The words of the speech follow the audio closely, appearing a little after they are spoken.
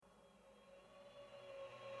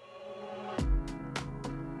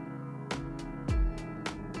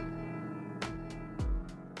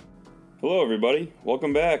Hello, everybody.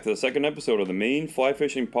 Welcome back to the second episode of the Maine Fly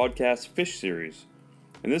Fishing Podcast Fish Series.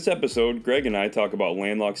 In this episode, Greg and I talk about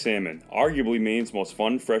landlocked salmon, arguably Maine's most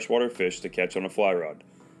fun freshwater fish to catch on a fly rod.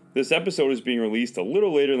 This episode is being released a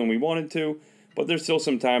little later than we wanted to, but there's still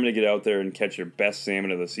some time to get out there and catch your best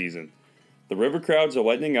salmon of the season. The river crowds are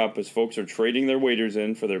lightening up as folks are trading their waders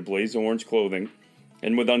in for their blaze orange clothing,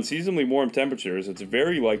 and with unseasonably warm temperatures, it's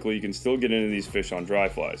very likely you can still get into these fish on dry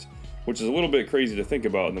flies, which is a little bit crazy to think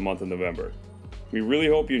about in the month of November. We really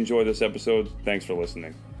hope you enjoy this episode. Thanks for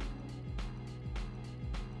listening.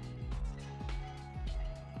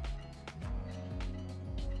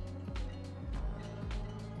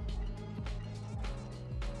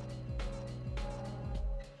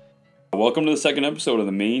 Welcome to the second episode of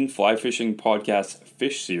the Maine Fly Fishing Podcast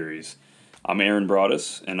Fish Series. I'm Aaron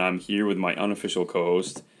Broaddus, and I'm here with my unofficial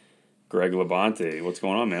co-host, Greg LaBonte. What's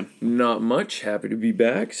going on, man? Not much. Happy to be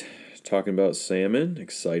back. Talking about salmon.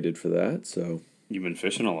 Excited for that. So You've been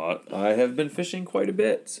fishing a lot. I have been fishing quite a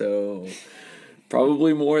bit. So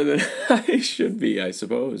probably more than I should be, I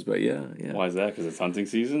suppose. But yeah. Why is that? Because it's hunting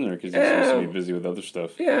season, or because you're supposed to be busy with other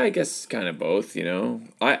stuff? Yeah, I guess kind of both.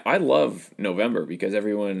 I love November because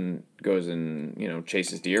everyone goes and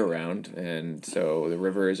chases deer around, and so the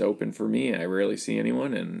river is open for me. I rarely see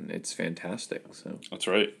anyone, and it's fantastic. So That's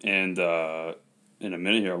right. And in a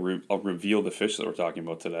minute here, I'll reveal the fish that we're talking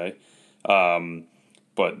about today.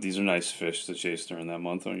 But these are nice fish to chase during that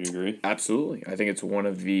month. Don't you agree? absolutely, I think it's one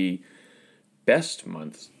of the best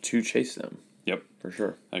months to chase them. Yep, For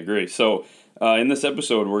sure. I agree. So in this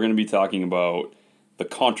episode, we're going to be talking about the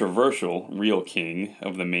controversial real king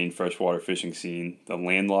of the Maine freshwater fishing scene, the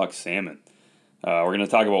landlocked salmon. We're going to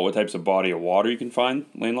talk about what types of body of water you can find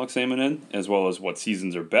landlocked salmon in, as well as what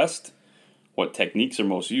seasons are best, what techniques are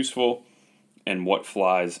most useful, and what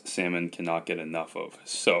flies salmon cannot get enough of.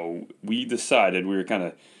 So we decided, we were kind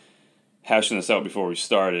of hashing this out before we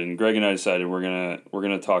started, and Greg and I decided we're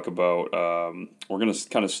gonna talk about we're gonna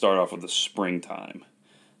kind of start off with the springtime.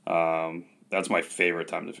 That's my favorite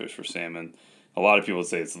time to fish for salmon. A lot of people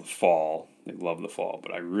say it's the fall. They love the fall,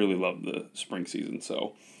 but I really love the spring season.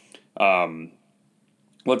 So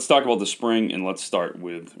let's talk about the spring, and let's start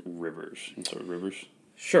with rivers. Rivers.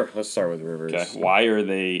 Sure, let's start with rivers. Okay. Why are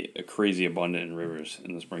they crazy abundant in rivers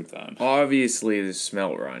in the springtime? Obviously, the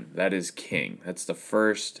smelt run. That is king. That's the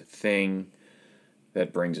first thing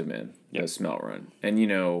that brings them in, Yep. the smelt run. And,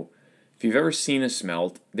 if you've ever seen a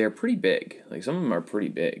smelt, they're pretty big. Like, some of them are pretty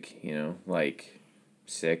big, like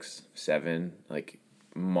 6, 7, like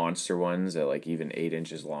monster ones that like even 8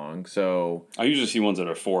 inches long. So I usually see ones that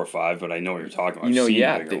are 4 or 5, but I know what you're talking about. I've seen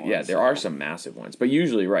bigger ones. there are some massive ones, but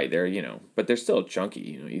usually, right, they're but they're still chunky.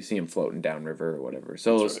 You see them floating downriver or whatever.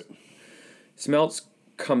 So That's right. smelts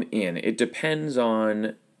come in. It depends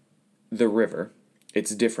on the river.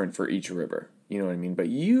 It's different for each river. You know what I mean? But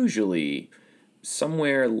usually,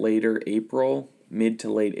 somewhere later April, mid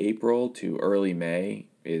to late April to early May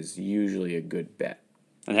is usually a good bet.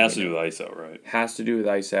 It has to do with ice out, right? Has to do with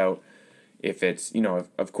ice out. If it's,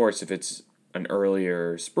 of course, if it's an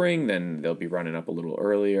earlier spring, then they'll be running up a little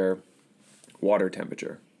earlier. Water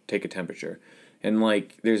temperature. Take a temperature. And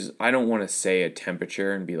I don't want to say a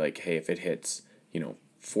temperature and be like, hey, if it hits,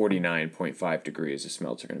 49.5 degrees, the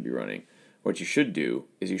smelts are going to be running. What you should do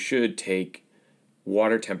is you should take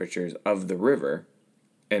water temperatures of the river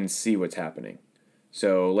and see what's happening.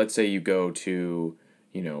 So let's say you go to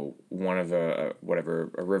one of a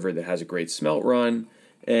river that has a great smelt run,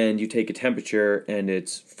 and you take a temperature and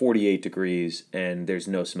it's 48 degrees and there's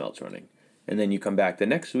no smelts running. And then you come back the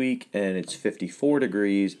next week and it's 54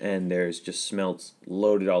 degrees and there's just smelts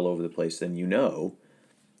loaded all over the place. Then all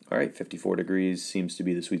right, 54 degrees seems to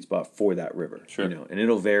be the sweet spot for that river. Sure. And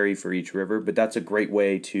it'll vary for each river, but that's a great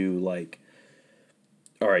way to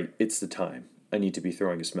all right, it's the time. I need to be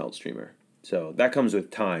throwing a smelt streamer. So that comes with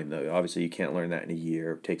time, though. Obviously, you can't learn that in a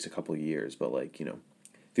year. It takes a couple of years. But, if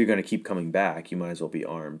you're going to keep coming back, you might as well be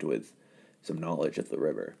armed with some knowledge of the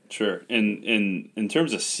river. Sure. And in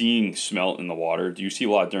terms of seeing smelt in the water, do you see a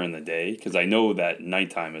lot during the day? Because I know that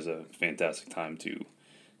nighttime is a fantastic time to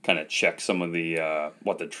kind of check some of the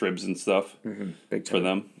the tribs and stuff Big time. for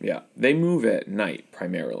them. Yeah. They move at night,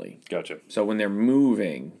 primarily. Gotcha. So when they're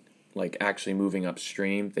moving, actually moving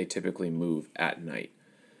upstream, they typically move at night.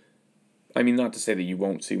 I mean, not to say that you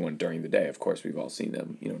won't see one during the day. Of course, we've all seen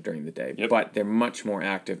them, during the day. Yep. But they're much more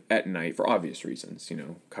active at night for obvious reasons,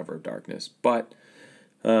 cover of darkness. But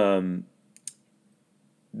the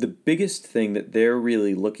biggest thing that they're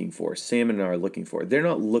really looking for, salmon are looking for, they're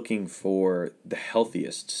not looking for the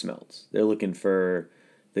healthiest smelts. They're looking for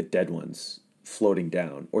the dead ones floating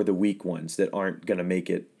down or the weak ones that aren't going to make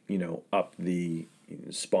it, up the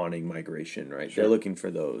spawning migration, right? Sure. They're looking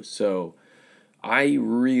for those. So I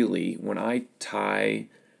really, when I tie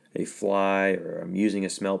a fly or I'm using a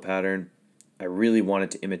smelt pattern, I really want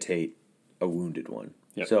it to imitate a wounded one.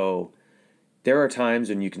 Yep. So there are times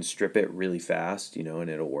when you can strip it really fast, and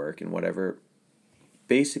it'll work and whatever.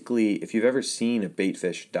 Basically, if you've ever seen a bait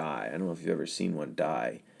fish die, I don't know if you've ever seen one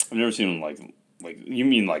die. I've never seen one like you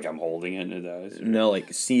mean like I'm holding it and it dies? Or? No,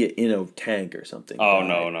 like see it in a tank or something. Oh,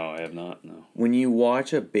 die. no, I have not, no. When you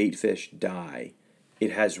watch a bait fish die,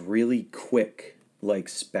 it has really quick, like,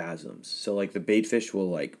 spasms. So, like, the bait fish will,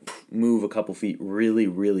 like, move a couple feet really,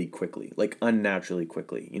 really quickly, like, unnaturally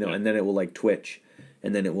quickly, and then it will, like, twitch,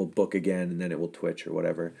 and then it will book again, and then it will twitch or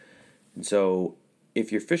whatever. And so,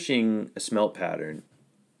 if you're fishing a smelt pattern,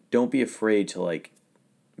 don't be afraid to, like,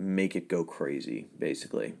 make it go crazy,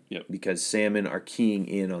 basically. Yep. Because salmon are keying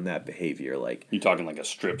in on that behavior. Like, you're talking like a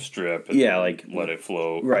strip, and yeah, like let it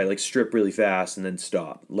float. Right, like strip really fast and then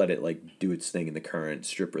stop. Let it like do its thing in the current.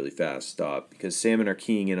 Strip really fast, stop. Because salmon are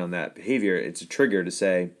keying in on that behavior. It's a trigger to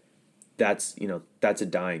say, that's a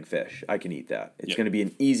dying fish. I can eat that. It's going to be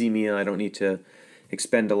an easy meal. I don't need to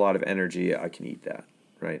expend a lot of energy. I can eat that.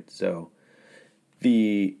 Right. So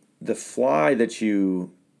the fly that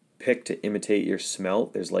you pick to imitate your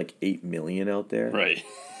smelt, there's like 8 million out there. Right.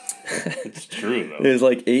 It's true though. There's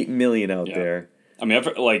like 8 million out there. I mean,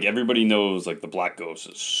 everybody knows like the black ghost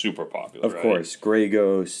is super popular. Of course, gray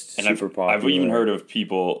ghost, and super popular. I've even heard of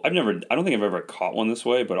people. I don't think I've ever caught one this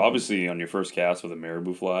way, but obviously on your first cast with a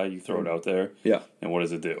marabou fly, you throw it out there. Yeah. And what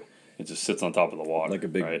does it do? It just sits on top of the water, like a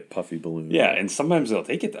big puffy balloon. Yeah, and sometimes they'll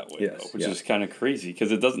take it that way, yes, though, which is kind of crazy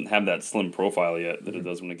because it doesn't have that slim profile yet that it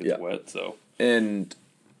does when it gets wet. So. And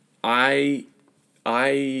I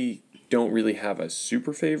don't really have a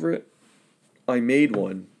super favorite. I made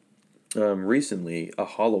one recently, a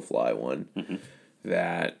hollow fly one,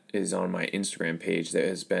 that is on my Instagram page that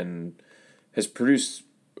has produced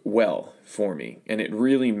well for me, and it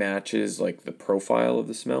really matches like the profile of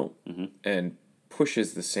the smelt and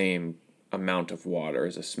pushes the same amount of water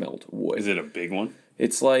as a smelt would. Is it a big one?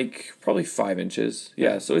 It's like probably 5 inches.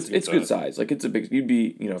 Yeah, so it's good size. Like it's a big. You'd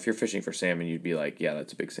be if you're fishing for salmon, you'd be like, yeah,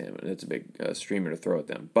 that's a big salmon. That's a big streamer to throw at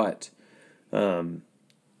them. But I'm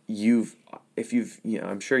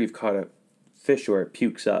sure you've caught a fish where it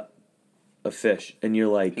pukes up a fish, and you're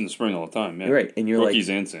like in the spring all the time, yeah. Right, and you're rookies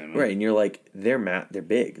like and salmon, right, and you're like they're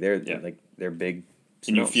big. They're big.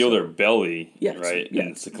 And you feel their belly, right? Yeah,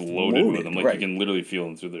 and it's like loaded with them. Like right. You can literally feel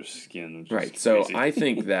them through their skin. Right. So I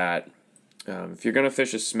think that if you're gonna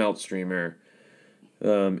fish a smelt streamer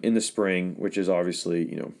in the spring, which is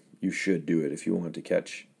obviously you should do it if you want to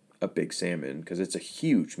catch a big salmon because it's a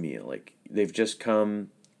huge meal. Like they've just come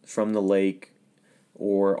from the lake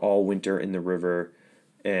or all winter in the river,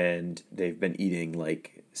 and they've been eating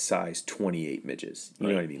like size 28 midges. You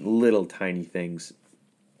know what I mean? Little tiny things,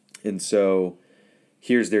 and so.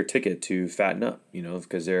 Here's their ticket to fatten up,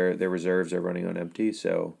 because their reserves are running on empty.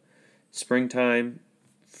 So, springtime,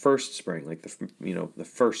 first spring, like the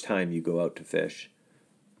first time you go out to fish,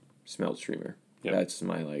 smelt streamer. Yep. That's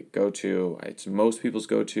my go-to. It's most people's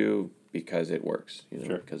go-to because it works.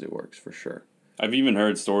 Because it works for sure. I've even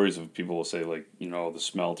heard stories of people will say the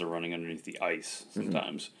smelt are running underneath the ice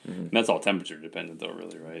sometimes, and that's all temperature dependent though,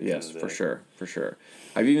 really, right? Yes, for sure.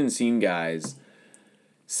 I've even seen guys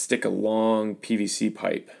stick a long PVC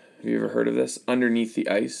pipe. Have you ever heard of this? Underneath the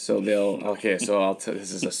ice. So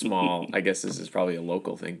this is a small, I guess this is probably a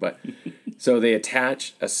local thing, but so they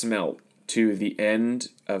attach a smelt to the end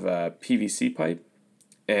of a PVC pipe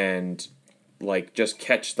and just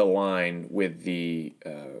catch the line with the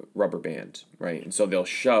rubber band, right? And so they'll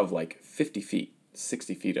shove 50 feet,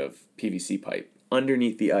 60 feet of PVC pipe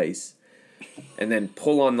underneath the ice and then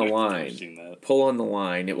pull on the line. Pull on the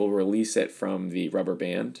line, it will release it from the rubber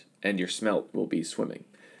band, and your smelt will be swimming.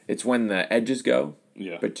 It's when the edges go,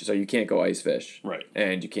 but so you can't go ice fish, right?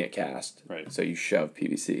 And you can't cast, right? So you shove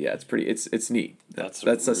PVC. Yeah, it's neat. That's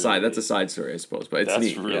really, a side story, I suppose, but it's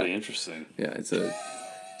neat. That's really interesting. Yeah, it's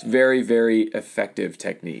very, very effective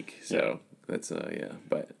technique. So. That's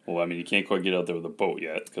but well, I mean, you can't quite get out there with a boat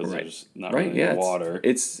yet because there's not really any water.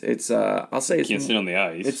 It's I'll say you can't sit on the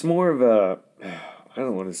ice. It's more of a I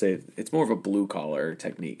don't want to say it's more of a blue collar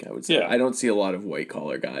technique. I would say I don't see a lot of white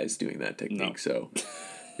collar guys doing that technique. So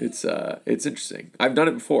it's interesting. I've done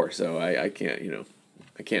it before, so I can't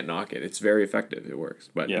I can't knock it. It's very effective. It works,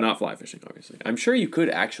 but not fly fishing. Obviously, I'm sure you could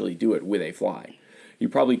actually do it with a fly. You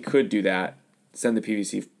probably could do that. Send the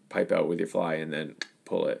PVC pipe out with your fly, and then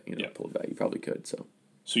pull it, pull it back. You probably could. So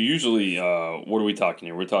So usually, what are we talking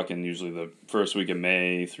here? We're talking usually the first week of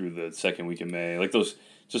May through the second week of May. Like those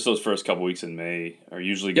first couple weeks in May are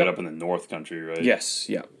usually good up in the North Country, right? Yes,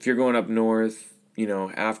 yeah. If you're going up north,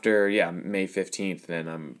 after May 15th, then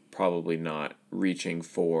I'm probably not reaching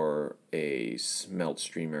for a smelt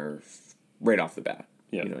streamer right off the bat.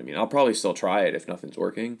 Yeah. You know what I mean? I'll probably still try it if nothing's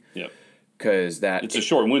working. Yeah. Because it's a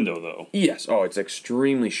short window though. Yes. Oh, it's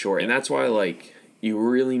extremely short, and that's why you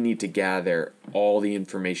really need to gather all the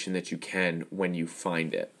information that you can when you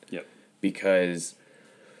find it. Yep. Because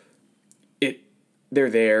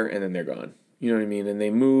they're there and then they're gone. You know what I mean? And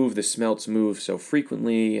the smelts move so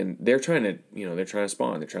frequently, and they're trying to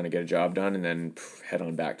spawn. They're trying to get a job done and then head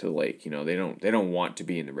on back to the lake. They don't want to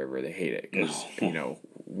be in the river. They hate it because,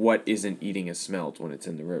 what isn't eating a smelt when it's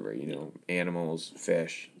in the river? Animals,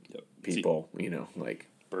 fish, people,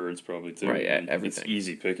 birds probably too. Right, everything. It's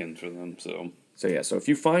easy picking for them, so. So if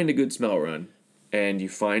you find a good smelt run and you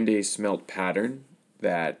find a smelt pattern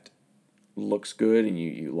that looks good and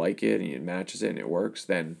you like it and it matches it and it works,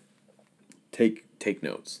 then take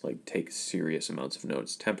notes. Take serious amounts of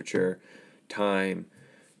notes. Temperature, time,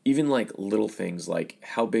 even little things like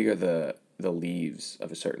how big are the leaves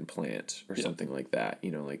of a certain plant or something like that.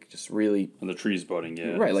 Just really. And the trees budding,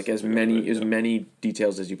 yeah. Right, as many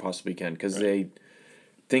details as you possibly can, because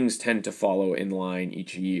things tend to follow in line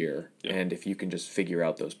each year, and if you can just figure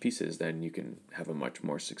out those pieces, then you can have a much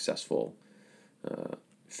more successful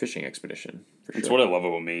fishing expedition. It's what I love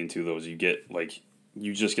about Maine too, though, is you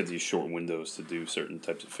just get these short windows to do certain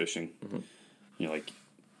types of fishing.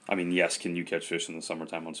 Mm-hmm. Yes, can you catch fish in the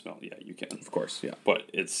summertime on smelt? Yeah, you can. Of course, yeah. But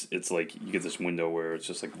it's you get this window where it's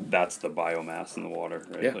just that's the biomass in the water,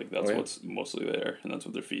 right? Yeah. That's what's mostly there, and that's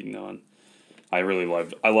what they're feeding on. I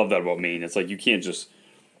love that about Maine. It's you can't just,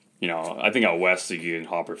 I think out west you can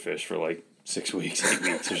hopper fish for 6 weeks, 8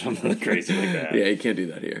 weeks or something crazy like that. Yeah, you can't do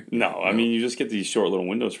that here. No, you just get these short little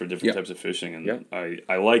windows for different types of fishing, and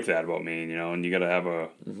I like that about Maine, and you got to have a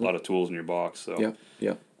lot of tools in your box. So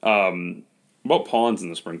yeah. About ponds in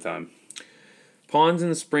the springtime. Ponds in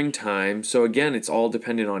the springtime. So again, it's all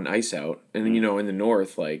dependent on ice out, and in the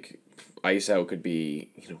north, ice out could be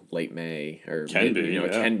late May or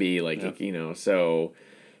it can be so.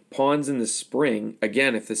 Ponds in the spring,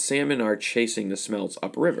 again, if the salmon are chasing the smelts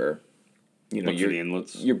upriver, look for the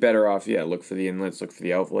inlets. You're better off, look for the inlets, look for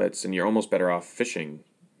the outlets, and you're almost better off fishing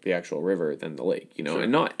the actual river than the lake, Sure.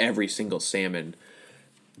 And not every single salmon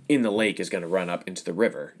in the lake is going to run up into the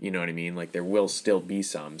river, you know what I mean? There will still be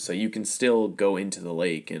some, so you can still go into the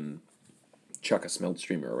lake and chuck a smelt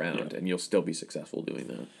streamer around, and you'll still be successful doing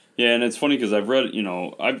that. Yeah, and it's funny because I've read,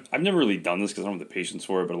 I've never really done this because I don't have the patience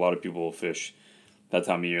for it, but a lot of people will fish that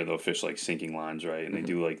time of year. They'll fish sinking lines, right? And they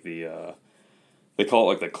do the they call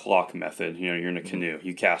it the clock method. You're in a canoe,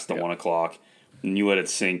 you cast to 1 o'clock, and you let it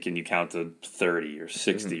sink, and you count to 30 or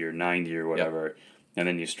 60 or 90 or whatever, and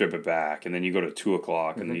then you strip it back, and then you go to 2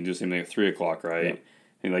 o'clock, and then you do the same thing at 3 o'clock, right?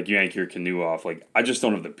 And you yank your canoe off. I just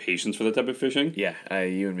don't have the patience for that type of fishing. Yeah,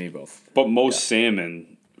 you and me both. But most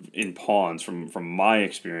salmon in ponds, from my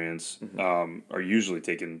experience, are usually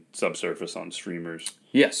taken subsurface on streamers.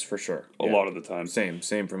 Yes, for sure. A lot of the time.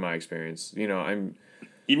 Same from my experience.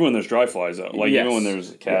 Even when there's dry flies out, even when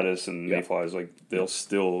there's caddis and mayflies, they'll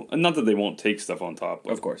still, and not that they won't take stuff on top.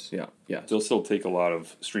 Of course, yeah. They'll still take a lot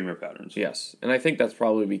of streamer patterns. Yes, and I think that's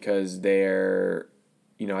probably because they're,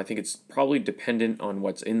 I think it's probably dependent on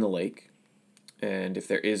what's in the lake, and if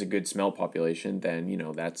there is a good smelt population,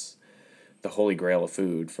 then that's the holy grail of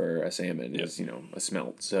food for a salmon is a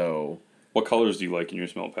smelt. So, what colors do you like in your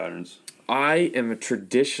smelt patterns? I am a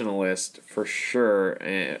traditionalist for sure,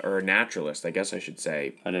 or a naturalist, I guess I should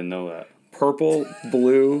say. I didn't know that. Purple,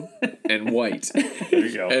 blue, and white. There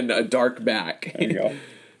you go. And a dark back. There you go.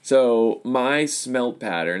 So my smelt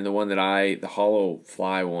pattern, the one that the hollow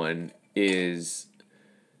fly one, is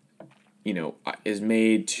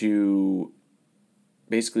made to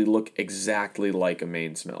basically look exactly like a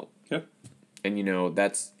Maine smelt. Yeah. And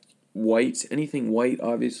that's white. Anything white,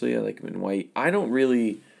 obviously, I like them in white. I don't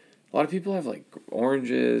really. A lot of people have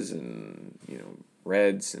oranges and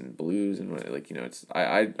reds and blues and it's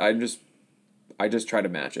I just try to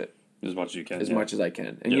match it as much as you can. As much as I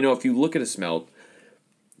can. And if you look at a smelt,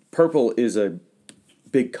 purple is a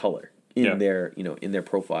big color in their in their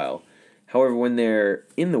profile. However, when they're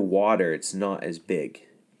in the water, it's not as big.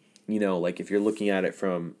 If you're looking at it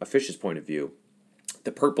from a fish's point of view,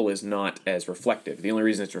 the purple is not as reflective. The only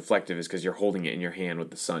reason it's reflective is because you're holding it in your hand with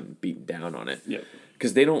the sun beating down on it. Yeah.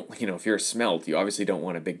 Because they don't, if you're a smelt, you obviously don't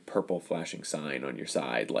want a big purple flashing sign on your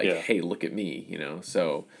side, hey, look at me,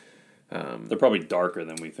 So They're probably darker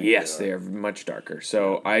than we think. Yes, they are much darker.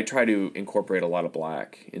 So I try to incorporate a lot of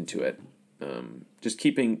black into it. Just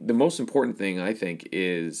keeping the most important thing I think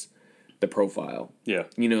is the profile. Yeah.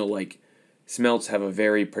 Like smelts have a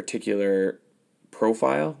very particular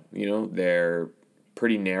profile. They're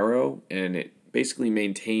pretty narrow, and it basically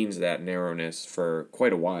maintains that narrowness for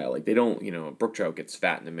quite a while. Like they don't, brook trout gets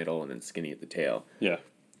fat in the middle and then skinny at the tail. Yeah.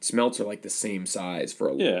 Smelts are like the same size for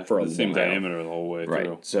a the same diameter the whole way right.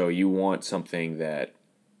 through. So you want something that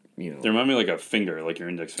They remind me like a finger, like your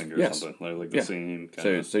index finger or something, like the same kind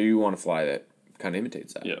of. So you want a fly that kind of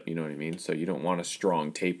imitates that. Yeah. You know what I mean? So you don't want a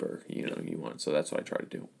strong taper. So that's what I try to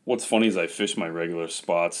do. What's funny is I fished my regular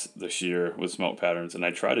spots this year with smelt patterns, and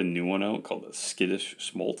I tried a new one out called the Skittish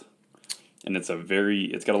Smolt, and it's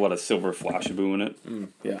got a lot of silver flashaboo in it.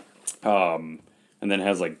 Yeah. And then it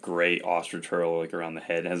has like gray ostrich herl like around the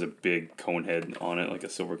head. It has a big cone head on it, like a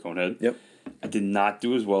silver cone head. Yep. I did not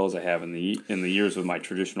do as well as I have in the years with my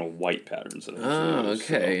traditional white patterns that I used.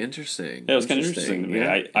 Okay, so. Interesting. Yeah, it was kind of interesting to me.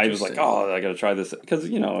 Yeah, I was like, I got to try this because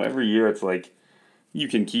every year it's like you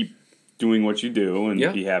can keep doing what you do and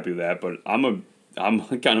be happy with that. But I'm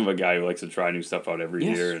kind of a guy who likes to try new stuff out every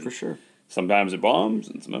year. And for sure. Sometimes it bombs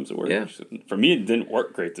and sometimes it works. Yeah. For me, it didn't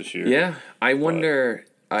work great this year. Yeah, I wonder.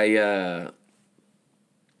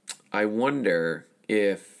 I wonder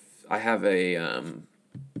if I have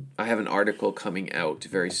an article coming out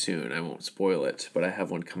very soon. I won't spoil it, but I have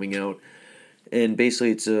one coming out, and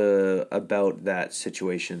basically it's about that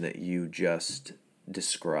situation that you just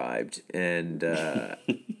described, and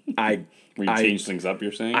I change things up.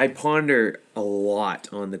 You're saying I ponder a lot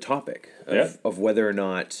on the topic of whether or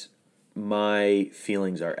not my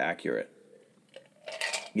feelings are accurate.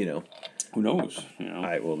 Who knows?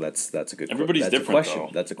 That's a good. Everybody's that's different. A question.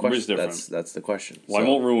 Though. That's a question. Different. That's the question. Well, so. I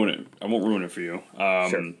won't ruin it. I won't ruin it for you.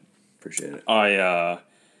 Sure. Appreciate it. I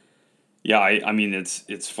mean,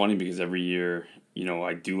 it's funny because every year,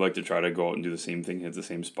 I do like to try to go out and do the same thing, hit the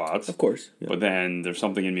same spots. Of course. Yeah. But then there's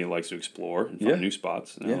something in me that likes to explore and find new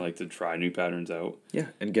spots, and I like to try new patterns out. Yeah,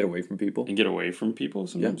 and get away from people.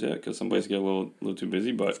 Sometimes, because some places get a little too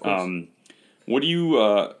busy. But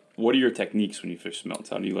what are your techniques when you fish smelts?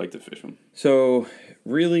 How do you like to fish them? So,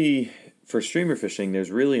 really, for streamer fishing,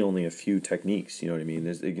 there's really only a few techniques. You know what I mean?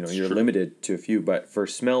 There's, you're limited to a few. But for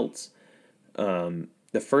smelts,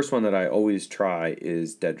 the first one that I always try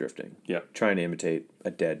is dead drifting. Yeah. Trying to imitate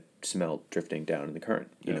a dead smelt drifting down in the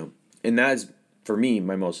current. You know, and that's for me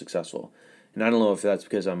my most successful. And I don't know if that's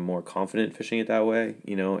because I'm more confident fishing it that way,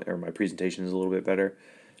 or my presentation is a little bit better.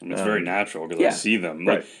 It's very natural because I see them.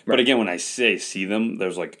 Right. But again, when I say see them,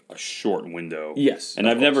 there's like a short window. Yes. And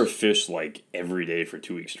I've never fished like every day for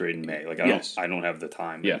 2 weeks straight in May. Like I don't have the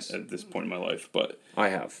time at this point in my life. But I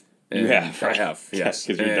have. You have. Right? I have. Yes.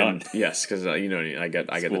 Because you're done. Yes, because I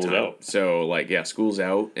get the time. Out. So school's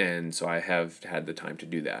out, and so I have had the time to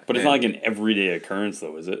do that. But it's not like an everyday occurrence,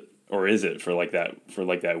 though, is it? Or is it for like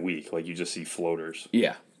that week? Like you just see floaters.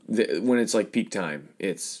 Yeah. When it's like peak time,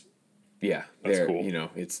 it's. Yeah, that's there, cool.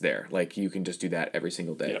 It's there. Like you can just do that every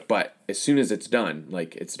single day. Yeah. But as soon as it's done,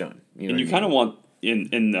 like it's done. And you kind of want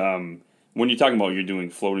when you're talking about you're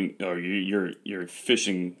doing floating or you're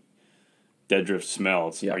fishing dead drift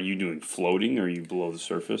smelts. Are you doing floating or are you below the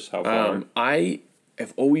surface? How far? I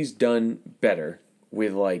have always done better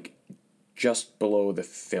with like just below the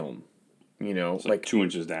film. So like 2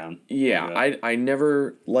 inches down. Yeah, I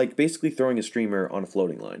never like basically throwing a streamer on a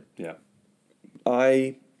floating line. Yeah.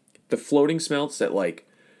 The floating smelts that like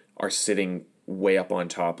are sitting way up on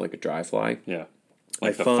top like a dry fly. Yeah.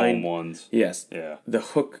 Like the foam ones. Yes. Yeah. The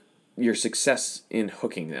hook, your success in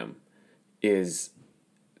hooking them is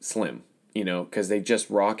slim, because they just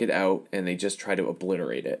rock it out and they just try to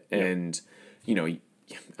obliterate it. Yeah. And,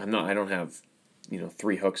 I don't have,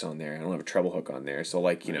 3 hooks on there. I don't have a treble hook on there. So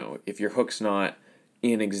like, if your hook's not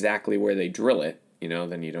in exactly where they drill it,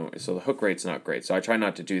 then you don't, so the hook rate's not great. So I try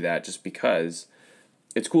not to do that just because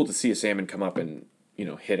it's cool to see a salmon come up and,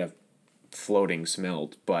 hit a floating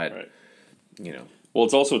smelt, but, Well,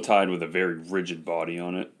 it's also tied with a very rigid body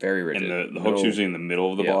on it. Very rigid. And the hook's usually in the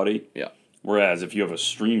middle of the body. Yeah. Whereas if you have a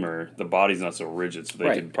streamer, the body's not so rigid, so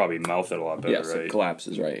they could probably mouth it a lot better, yes, right? It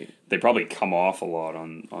collapses, right. They probably come off a lot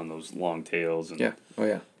on those long tails. And, yeah. Oh,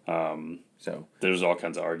 yeah. So there's all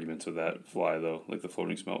kinds of arguments with that fly, though, like the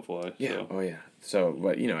floating smelt fly. Yeah. So. Oh, yeah. So,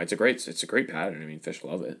 but, it's a great pattern. I mean, fish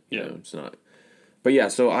love it. Yeah. It's not... But yeah,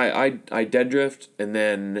 so I dead drift, and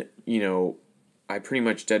then, I pretty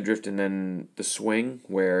much dead drift and then the swing,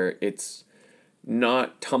 where it's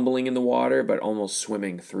not tumbling in the water, but almost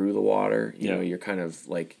swimming through the water. You're kind of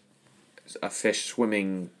like a fish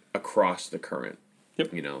swimming across the current.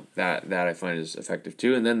 Yep. You know, that I find is effective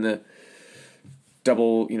too. And then the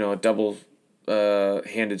double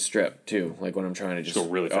handed strip too. Like when I'm trying to just go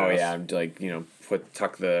really fast. Oh yeah, I'm like, you know,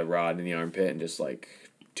 tuck the rod in the armpit and just like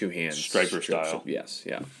two hands. Striper style. Yes,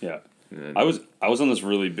 yeah. Yeah. Then, I was on this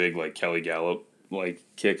really big like Kelly Gallup like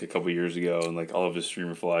kick a couple years ago, and like all of his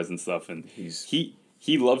streamer flies and stuff, and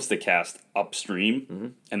he loves to cast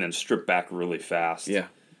upstream and then strip back really fast. Yeah.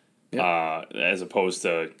 As opposed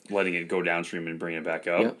to letting it go downstream and bring it back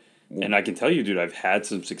up. Yeah. And I can tell you, dude, I've had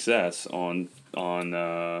some success on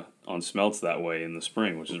smelts that way in the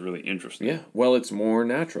spring, which is really interesting. Yeah. Well, it's more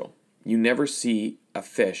natural. You never see a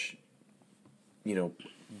fish, you know,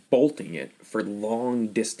 bolting it for long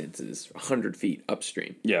distances, 100 feet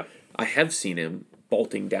upstream. Yeah. I have seen him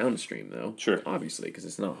bolting downstream, though. Sure. Obviously, because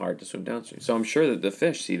it's not hard to swim downstream. So I'm sure that the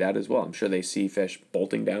fish see that as well. I'm sure they see fish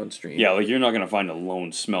bolting downstream. Yeah, like you're not going to find a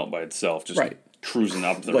lone smelt by itself just cruising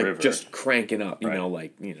up the river. Just cranking up, you know.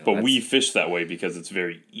 But we fish that way because it's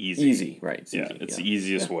very easy. Easy, right. It's the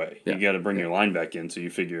easiest way. Yeah. You got to bring your line back in, so you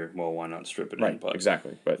figure, well, why not strip it in? But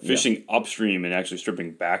exactly. But fishing upstream and actually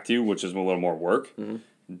stripping back to you, which is a little more work,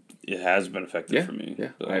 it has been effective for me.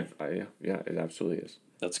 Yeah, So it absolutely is.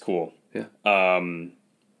 that's cool. Yeah.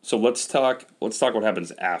 So let's talk what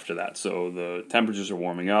happens after that. So the temperatures are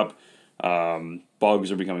warming up,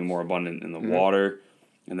 bugs are becoming more abundant in the water,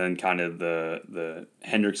 and then kind of the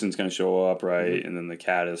Hendrickson's going to show up, right? And then the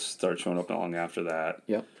caddis starts showing up not long after that.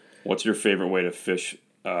 Yep. What's your favorite way to fish?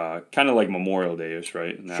 Kind of like Memorial Day-ish,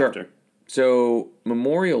 right? And Sure. After. So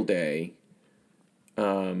Memorial Day,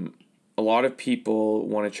 a lot of people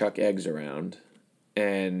want to chuck eggs around,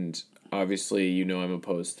 and obviously, you know, I'm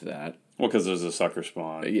opposed to that. Well, because there's a sucker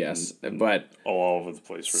spawn. Yes, and but all over the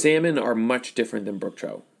place. Really. Salmon are much different than brook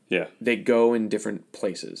trout. Yeah. They go in different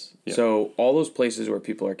places. Yeah. So all those places where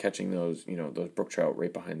people are catching those, you know, those brook trout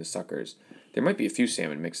right behind the suckers, there might be a few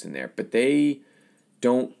salmon mixed in there, but they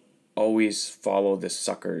don't always follow the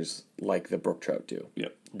suckers like the brook trout do.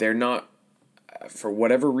 Yep. They're not, for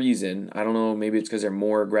whatever reason, I don't know, maybe it's because they're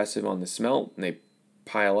more aggressive on the smelt and they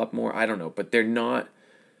pile up more, I don't know, but they're not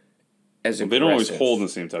as aggressive. They don't always hold in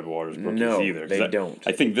the same type of water as brookies either. They don't.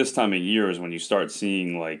 I think this time of year is when you start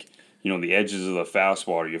seeing, like, you know, the edges of the fast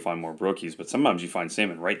water, you find more brookies, but sometimes you find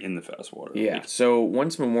salmon right in the fast water. Yeah, Like, so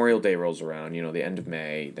once Memorial Day rolls around, you know, the end of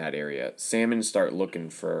May, that area, salmon start looking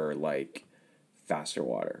for, like, faster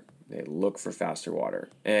water. They look for faster water.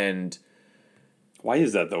 And why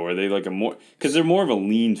is that, though? Are they, like, because they're more of a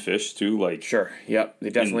lean fish, too? Like, sure, yep, they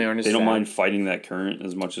definitely aren't as They don't fat. mind fighting that current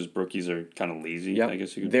as much as brookies are kind of lazy, Yep. I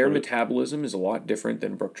guess you could Their put it. metabolism is a lot different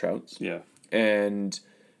than brook trout's. Yeah. And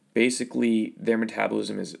basically, their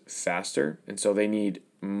metabolism is faster, and so they need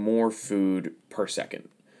more food per second.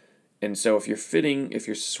 And so if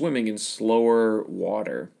you're swimming in slower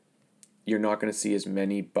water, you're not going to see as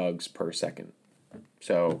many bugs per second.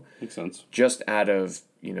 So Makes sense. just out of,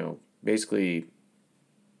 you know, basically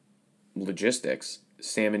logistics,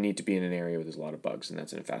 salmon need to be in an area where there's a lot of bugs, and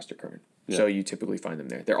that's in a faster current. Yeah. So you typically find them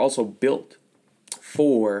there. They're also built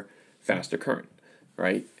for faster current,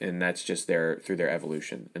 right? And that's just through their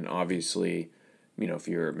evolution. And obviously, you know, if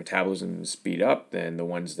your metabolism speed up, then the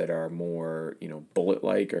ones that are more, you know,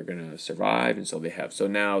 bullet-like are going to survive. And so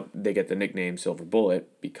now they get the nickname silver bullet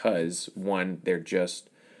because, one, they're just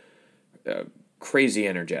crazy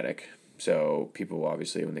energetic. So people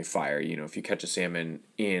obviously, when they fire, you know, if you catch a salmon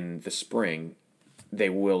in the spring, they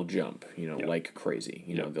will jump, you know, like crazy.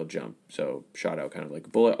 You know, they'll jump. So shot out kind of like a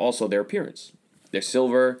bullet. Also, their appearance. They're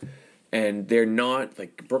silver, and they're not,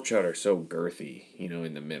 like, brook trout are so girthy, you know,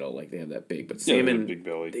 in the middle. Like, they have that big. But salmon, big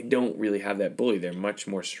belly. they don't really have that bully. They're much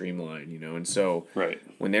more streamlined, you know. And so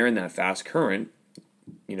when they're in that fast current,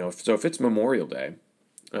 you know, if it's Memorial Day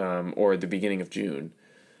or the beginning of June,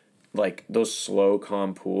 like, those slow,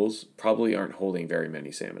 calm pools probably aren't holding very many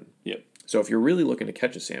salmon. Yep. So if you're really looking to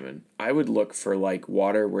catch a salmon, I would look for, like,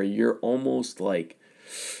 water where you're almost like,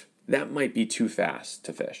 that might be too fast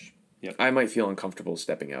to fish. Yep. I might feel uncomfortable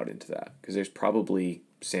stepping out into that because there's probably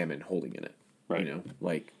salmon holding in it. Right. You know,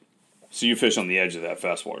 like. So you fish on the edge of that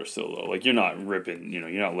fast water still, though. Like, you're not ripping, you know,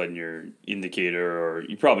 you're not letting your indicator, or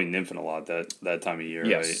you're probably nymphing a lot that time of year,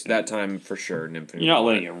 Yes, right? that time for sure, nymphing. You're not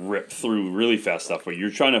letting it rip through really fast stuff, but you're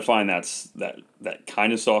trying to find that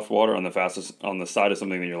kind of soft water on the side of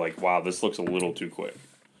something that you're like, wow, this looks a little too quick.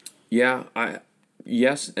 Yeah,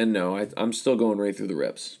 yes and no. I'm still going right through the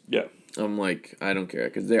rips. Yeah. I'm like, I don't care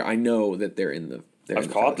because I know that they're in the.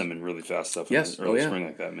 I've caught them in really fast stuff. Yes, in the early spring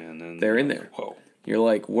like that, man. And they're in there. Whoa. You're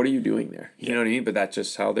like, what are you doing there? You know what I mean? But that's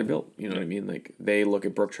just how they're built. You know what I mean? Like, they look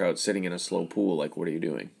at brook trout sitting in a slow pool. Like, what are you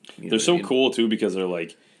doing? They're so cool too because they're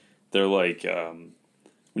like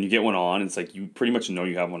when you get one on, it's like you pretty much know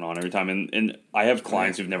you have one on every time. And I have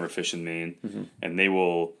clients who've never fished in Maine, and they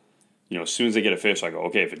will, as soon as they get a fish, I go,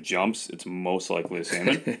 okay, if it jumps, it's most likely a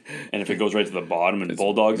salmon. And if it goes right to the bottom and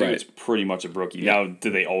bulldogs it's pretty much a brookie. Yeah. Now, do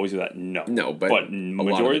they always do that? No. No, but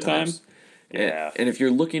majority of the time, yeah. And if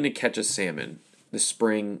you're looking to catch a salmon, the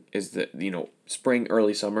spring is spring,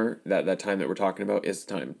 early summer, that time that we're talking about is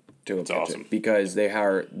the time to go catch it. Because they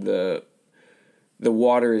are the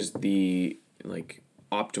water is the,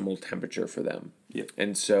 optimal temperature for them. Yep.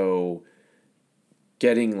 And so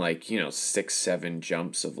getting 6-7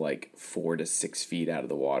 jumps of 4 to 6 feet out of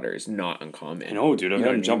the water is not uncommon. I know, dude. I've had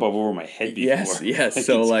them jump up over my head before. Yes.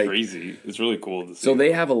 So it's crazy. It's really cool to see. So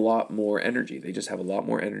they have a lot more energy. They just have a lot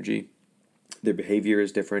more energy. Their behavior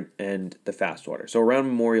is different, and the fast water. So around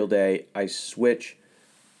Memorial Day, I switch.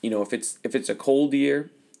 If it's a cold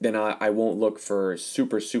year, then I won't look for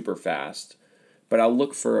super, super fast, but I'll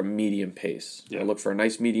look for a medium pace. Yeah. I'll look for a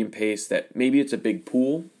nice medium pace that maybe it's a big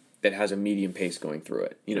pool that has a medium pace going through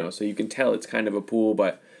it. So you can tell it's kind of a pool,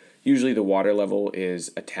 but usually the water level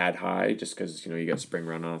is a tad high just because, you got spring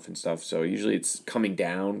runoff and stuff. So usually it's coming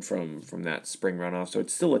down from that spring runoff. So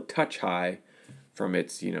it's still a touch high from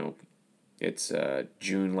its, it's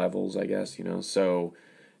June levels, I guess, So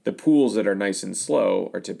the pools that are nice and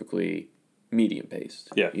slow are typically medium paced.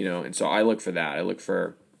 Yeah. And so I look for that. I look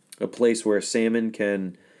for a place where salmon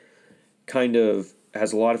can kind of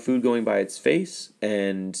has a lot of food going by its face,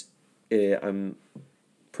 and I'm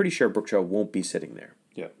pretty sure brook trout won't be sitting there.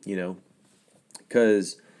 Yeah.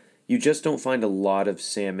 Because you just don't find a lot of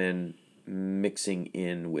salmon mixing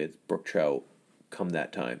in with brook trout come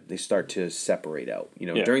that time. They start to separate out.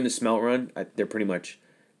 During the smelt run, they're pretty much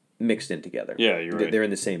mixed in together. Yeah, you're right. They're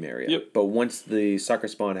in the same area. Yep. But once the sucker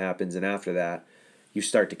spawn happens, and after that, you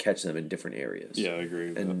start to catch them in different areas. Yeah, I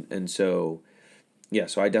agree. And so,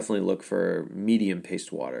 so I definitely look for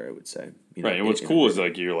medium-paced water, I would say. Right, and what's cool is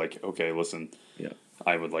you're okay, listen, yeah,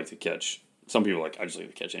 I would like to catch. Some people are I just like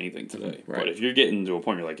to catch anything today. Right. But if you're getting to a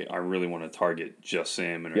point where I really want to target just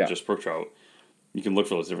salmon or just brook trout, you can look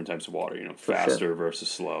for those different types of water. Faster versus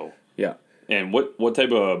slow. Yeah. And what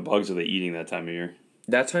type of bugs are they eating that time of year?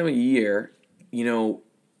 That time of year,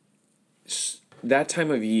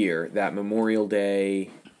 that Memorial Day,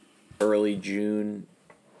 early June,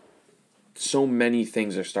 so many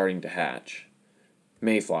things are starting to hatch.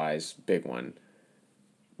 Mayflies, big one.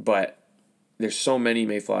 But there's so many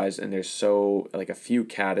mayflies, and there's a few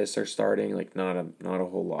caddis are starting, not a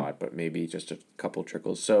whole lot, but maybe just a couple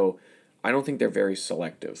trickles. So I don't think they're very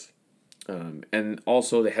selective. And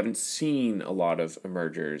also they haven't seen a lot of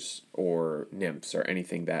emergers or nymphs or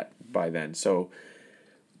anything that by then. So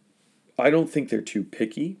I don't think they're too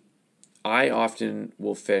picky. I often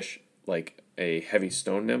will fish a heavy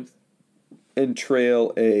stone nymph and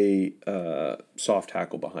trail a soft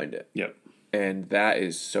hackle behind it. Yep. And that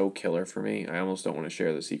is so killer for me. I almost don't want to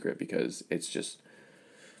share the secret because it's just...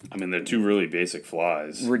 they're two really basic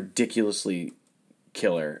flies. Ridiculously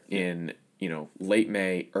killer in, late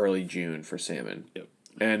May, early June for salmon. Yep.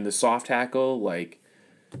 And the soft hackle,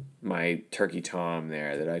 my turkey tom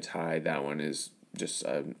there that I tied, that one is just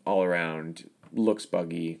all around, looks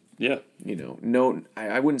buggy. Yeah. No,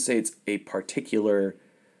 I wouldn't say it's a particular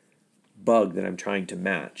bug that I'm trying to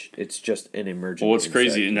match. It's just an emerging. Well, it's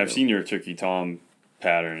crazy, and I've seen your turkey tom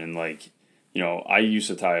pattern, and I used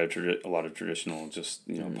to tie a lot of traditional, just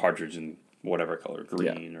partridge in whatever color,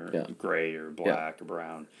 green or gray or black or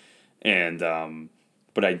brown, and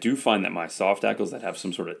but I do find that my soft hackles that have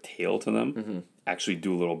some sort of tail to them actually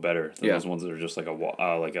do a little better than those ones that are just like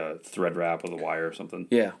a thread wrap with a wire or something.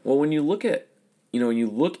 Yeah. Well, when you look at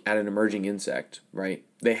an emerging insect, right?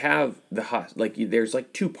 They have the husk. There's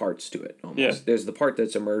two parts to it almost. Yeah. There's the part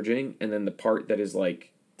that's emerging, and then the part that is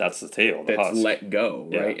that's the tail, the that's husk. let go,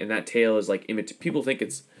 right? And that tail is people think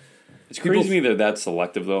it's crazy to me they're that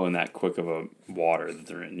selective though, and that quick of a water that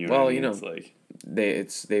they're in. You know what I mean?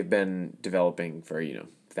 It's they've been developing for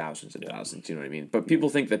thousands and thousands. You know what I mean? But people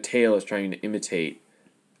think the tail is trying to imitate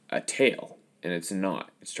a tail, and it's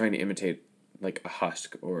not. It's trying to imitate a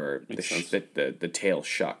husk or the tail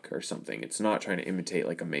shuck or something. It's not trying to imitate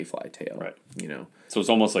a mayfly tail. Right. So it's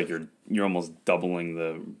almost like you're almost doubling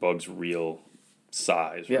the bug's real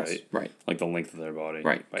size, yes, right? Right. The length of their body.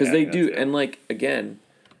 Right. Because they do, and again,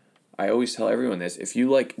 I always tell everyone this: if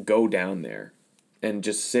you go down there and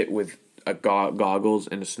just sit with a goggles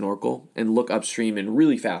and a snorkel and look upstream in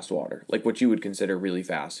really fast water, what you would consider really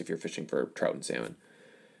fast if you're fishing for trout and salmon,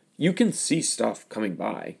 you can see stuff coming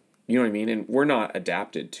by. You know what I mean? And we're not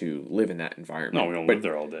adapted to live in that environment. No, we don't live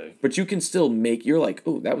there all day. But you can still you're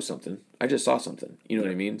oh, that was something. I just saw something. You know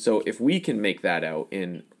what I mean? So if we can make that out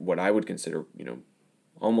in what I would consider,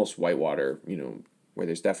 almost whitewater, where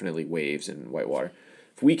there's definitely waves in whitewater.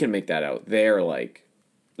 If we can make that out, they're like,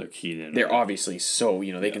 they're keyed in. They're obviously so,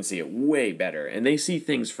 they can see it way better. And they see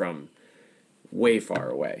things from way far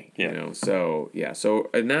away, So, yeah. So,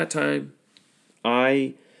 in that time,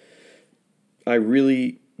 I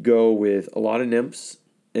really go with a lot of nymphs.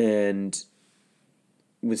 And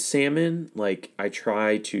with salmon, like, I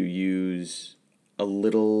try to use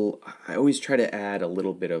I always try to add a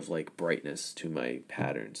little bit of, like, brightness to my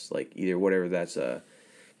patterns. Like, either whatever that's a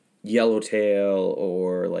yellowtail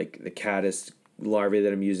or, like, the caddis larvae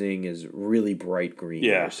that I'm using is really bright green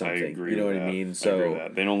or something. I agree. You know what I mean? So I agree with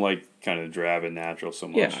that. They don't like kind of drab and natural so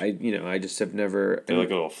much. Yeah, I just have never. They like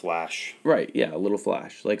a little flash. Right. Yeah, a little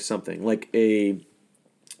flash, like something like a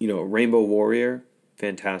rainbow warrior,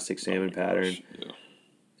 fantastic salmon pattern.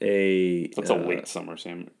 Yeah. That's a late summer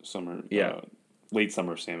salmon. Late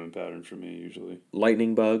summer salmon pattern for me usually.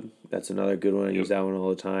 Lightning bug, that's another good one. I use that one all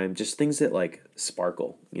the time. Just things that like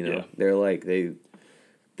sparkle. They're like they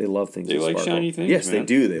love things. They like sparkle. Shiny things. Yes, man. They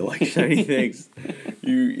do. They like shiny things.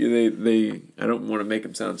 They. I don't want to make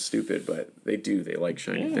them sound stupid, but they do. They like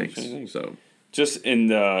shiny things. So just in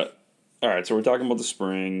the. All right, so we're talking about the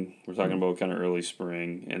spring. We're talking about kind of early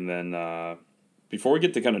spring, and then before we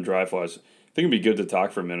get to kind of dry flies, I think it'd be good to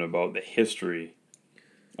talk for a minute about the history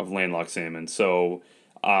of landlocked salmon. So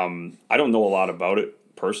I don't know a lot about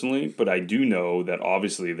it personally, but I do know that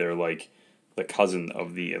obviously they're like the cousin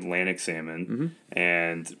of the Atlantic salmon,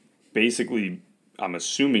 and basically I'm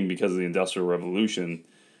assuming because of the Industrial Revolution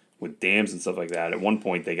with dams and stuff like that, at one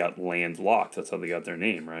point they got landlocked. That's how they got their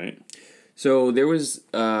name, right? So there was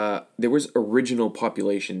original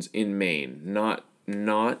populations in Maine, not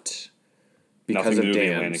because of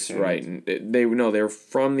dams, right? And they're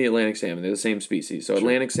from the Atlantic salmon. They're the same species. So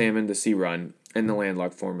Atlantic salmon, the sea run, and the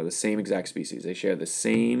landlocked form are the same exact species. They share the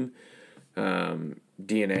same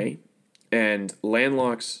DNA. And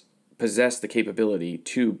landlocks possess the capability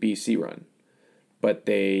to be sea run, but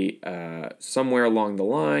they somewhere along the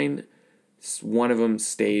line, one of them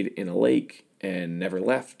stayed in a lake and never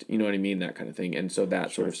left. You know what I mean? That kind of thing. And so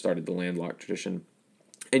that sort of started the landlocked tradition.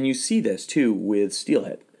 And you see this too with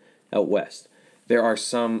steelhead out west. There are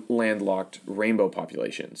some landlocked rainbow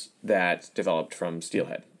populations that developed from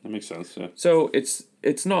steelhead. That makes sense. Yeah. So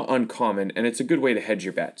it's not uncommon, and it's a good way to hedge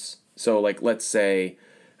your bets. So like let's say.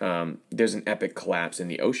 There's an epic collapse in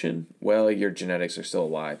the ocean. Well, your genetics are still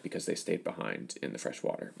alive because they stayed behind in the fresh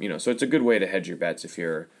water. So it's a good way to hedge your bets if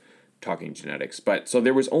you're talking genetics. But so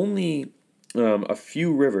there was only a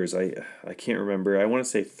few rivers. I can't remember. I want to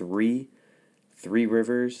say three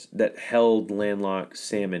rivers that held landlocked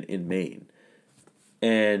salmon in Maine.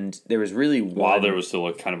 And there was really one. While there was still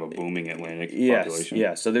a kind of a booming Atlantic population.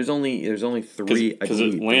 Yeah. So there's only three. Because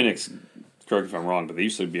Atlantic's. Correct me if I'm wrong, but they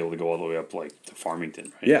used to be able to go all the way up like to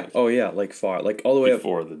Farmington, right? Yeah. Oh yeah, like far, like all the way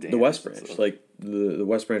before up the West Branch, like the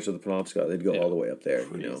West Branch of the Penobscot. They'd go all the way up there.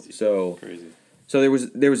 Crazy. So crazy. So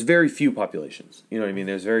there was very few populations. You know what I mean?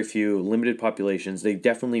 There's very few limited populations. They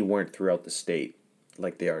definitely weren't throughout the state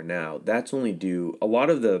like they are now. That's only due a lot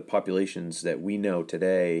of the populations that we know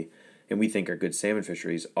today and we think are good salmon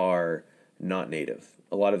fisheries are not native.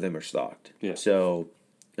 A lot of them are stocked. Yeah. So.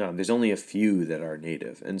 There's only a few that are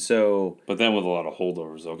native, and so. But then with a lot of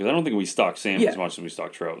holdovers, though, because I don't think we stock salmon as much as we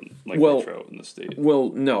stock trout, trout in the state. Well,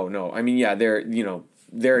 no. I mean, yeah, there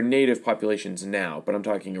are native populations now, but I'm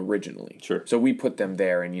talking originally. Sure. So we put them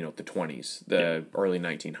there in the 20s, early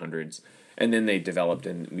 1900s, and then they developed,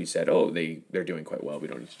 and we said, oh, they're doing quite well. We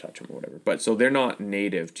don't need to touch them or whatever. But so they're not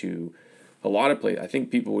native to a lot of places. I think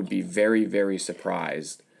people would be very, very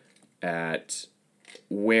surprised at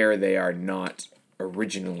where they are not.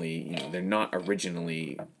 Originally, they're not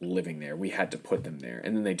originally living there. We had to put them there,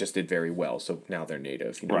 and then they just did very well. So now they're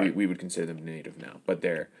native. Right. We would consider them native now, but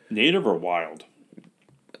they're native or wild.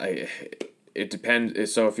 It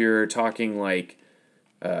depends. So if you're talking like,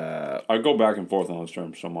 I go back and forth on those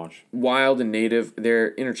terms so much. Wild and native,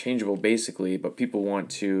 they're interchangeable basically. But people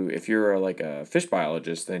want to. If you're like a fish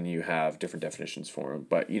biologist, then you have different definitions for them.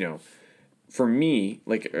 But for me,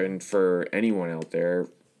 and for anyone out there.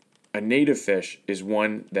 A native fish is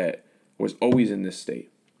one that was always in this state.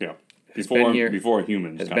 Yeah. Before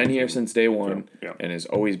humans. Has been here since day one yeah. and has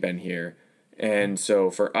always been here. And so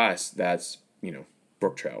for us, that's,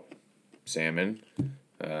 brook trout, salmon,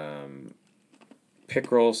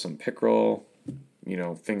 pickerel,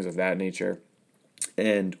 things of that nature.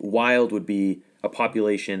 And wild would be a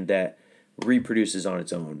population that reproduces on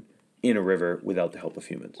its own in a river without the help of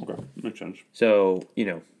humans. Okay, makes sense. So,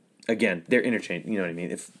 again, they're interchangeable. You know what I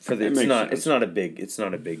mean? It's not a big.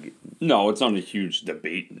 No, it's not a huge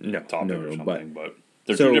debate topic or something. But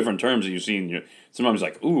They're two different terms that you see in your. Sometimes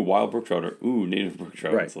like, ooh, wild brook trout, or ooh, native brook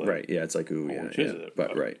trout. Right, It's like, right. Yeah, it's like, ooh, yeah. which is it?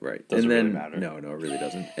 But right. Doesn't and then, really matter. No, it really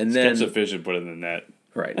doesn't. And Just then catch the fish and put it in the net.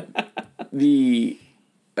 Right. The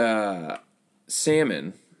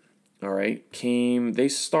salmon, all right, they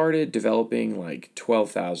started developing like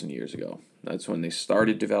 12,000 years ago. That's when they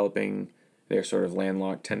started developing. They're sort of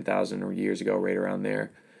landlocked 10,000 years ago, right around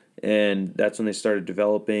there. And that's when they started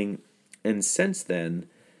developing. And since then,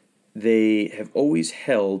 they have always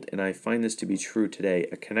held, and I find this to be true today,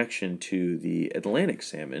 a connection to the Atlantic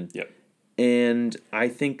salmon. Yep. And I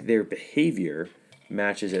think their behavior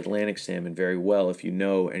matches Atlantic salmon very well if you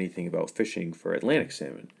know anything about fishing for Atlantic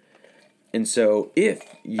salmon. And so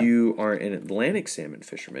if you are an Atlantic salmon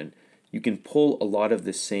fisherman, you can pull a lot of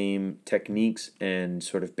the same techniques and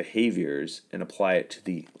sort of behaviors and apply it to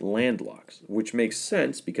the landlocks, which makes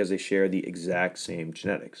sense because they share the exact same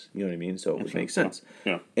genetics. You know what I mean? So it would make sense.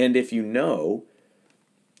 Yeah. And if you know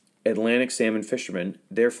Atlantic salmon fishermen,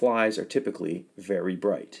 their flies are typically very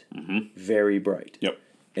bright. Mm-hmm. Very bright. Yep.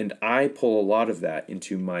 And I pull a lot of that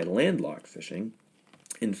into my landlocked fishing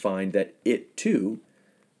and find that it too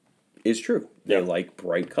is true. They like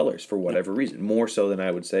bright colors for whatever reason, more so than I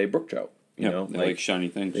would say brook trout. You know, they like shiny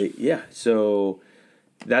things. So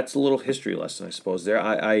that's a little history lesson, I suppose. There,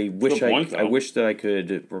 I wish I wish that I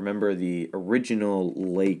could remember the original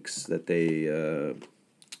lakes that they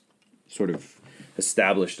sort of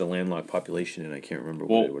established a landlocked population in. I can't remember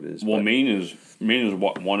what it is. Well, Maine is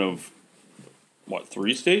one of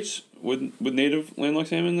 3 states with native landlocked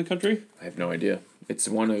salmon in the country? I have no idea. It's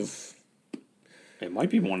one of. It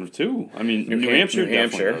might be one of 2. I mean, New Hampshire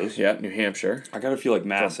definitely does. Yeah, New Hampshire. I gotta feel like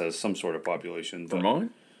Mass has some sort of population.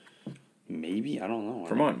 Vermont? Maybe, I don't know.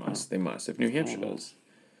 Vermont must. They must. If New Hampshire does.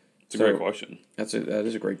 It's a great question. That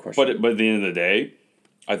is a great question. But at the end of the day,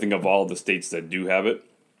 I think of all the states that do have it,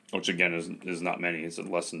 which again is not many. It's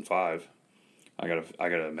less than 5. I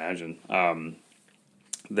gotta imagine. Are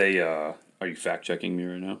you fact checking me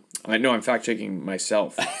right now? I know I'm fact checking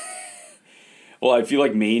myself. Well, I feel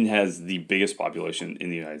like Maine has the biggest population in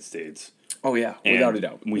the United States. Oh yeah, without a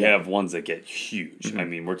doubt. We have ones that get huge. Mm-hmm. I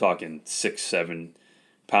mean, we're talking 6-7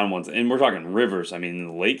 pound ones, and we're talking rivers. I mean,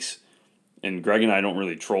 the lakes. And Greg and I don't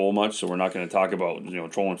really troll much, so we're not going to talk about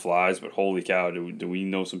trolling flies. But holy cow, do we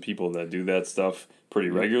know some people that do that stuff pretty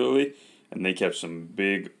regularly? And they catch some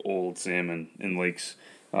big old salmon in lakes,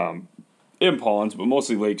 in ponds, but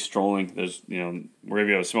mostly lakes trolling. There's wherever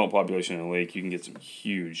you have a small population in a lake, you can get some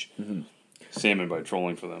huge salmon by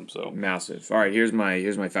trolling for them. So massive. All right, here's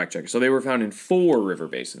my fact check. So they were found in 4 river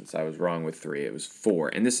basins. I was wrong with 3. It was 4,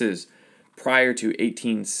 and this is prior to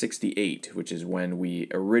 1868, which is when we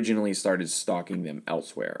originally started stocking them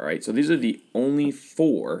elsewhere. All right, so these are the only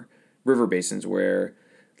 4 river basins where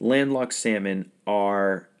landlocked salmon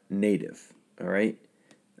are native. All right,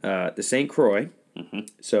 the St. Croix,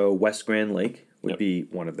 so West Grand Lake would be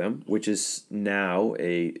one of them, which is now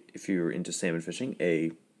if you're into salmon fishing,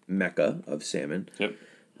 a mecca of salmon. Yep.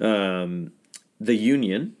 The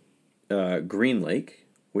Union, Green Lake,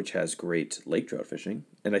 which has great lake trout fishing.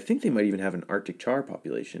 And I think they might even have an Arctic char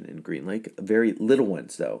population in Green Lake. Very little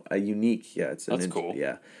ones, though. A unique, That's cool.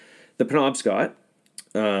 Yeah. The Penobscot,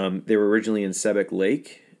 they were originally in Sebec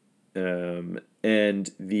Lake.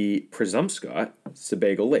 And the Presumpscot,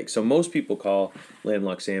 Sebago Lake. So most people call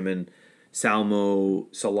landlocked salmon Salmo,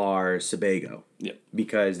 Salar, Sebago. Yeah.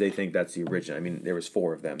 Because they think that's the origin. I mean, there was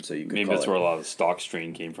 4 of them, so you could maybe call that's it. where a lot of the stock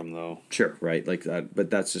strain came from, though. Sure, right, like that. But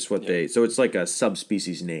that's just what they. So it's like a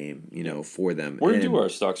subspecies name, for them. Where do our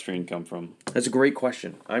stock strain come from? That's a great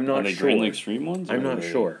question. I'm not sure. Are they Grand Lake Stream ones? I'm not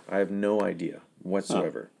sure. I have no idea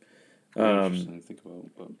whatsoever. Interesting to think about.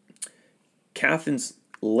 But. Cathin's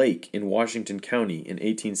Lake in Washington County in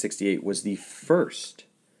 1868 was the first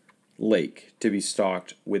lake to be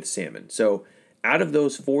stocked with salmon. So out of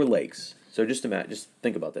those 4 lakes, so just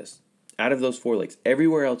think about this. Out of those 4 lakes,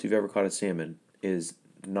 everywhere else you've ever caught a salmon is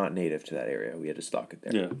not native to that area. We had to stock it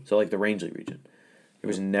there. Yeah. So like the Rangeley region, there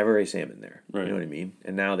was never a salmon there. Right. You know what I mean?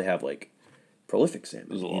 And now they have like prolific salmon.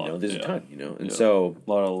 There's a lot. There's a ton. And so a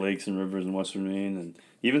lot of lakes and rivers in western Maine and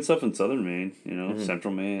even stuff in southern Maine.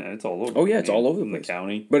 Central Maine. It's all over. Oh yeah, it's all over the place. The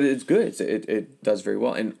county. But it's good. It does very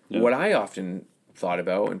well. And what I often thought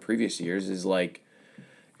about in previous years is like,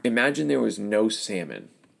 imagine there was no salmon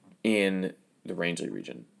in the Rangeley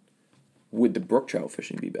region. Would the brook trout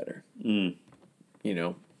fishing be better?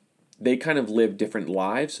 They kind of live different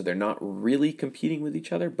lives, so they're not really competing with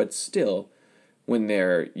each other, but still, when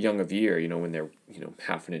they're young of year, when they're,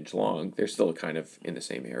 half an inch long, they're still kind of in the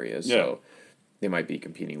same areas, so they might be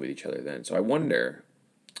competing with each other then. So I wonder...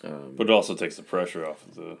 but it also takes the pressure off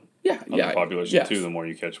of the the population too, the more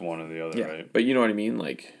you catch one or the other, right? But you know what I mean?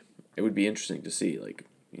 Like, it would be interesting to see, like,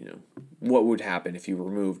 what would happen if you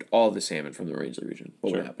removed all the salmon from the Rangeley region?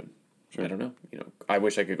 What would happen? Sure. I don't know. I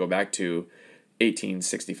wish I could go back to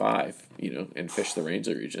 1865, and fish the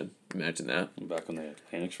Rangeley region. Imagine that. Back when the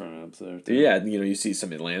Atlantic's running up there, too. Yeah, you see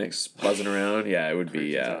some Atlantics buzzing around. Yeah, it would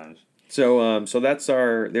be. So that's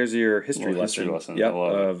there's your history lesson. Yep,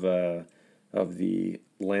 of the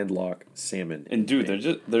landlocked salmon. And dude,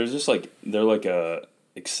 they're like a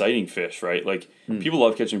exciting fish, right? Like people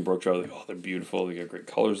love catching brook trout. Like, oh, they're beautiful. They got great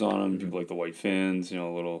colors on them. People like the white fins.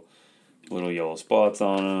 Little yellow spots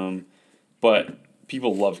on them. But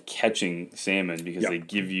people love catching salmon because they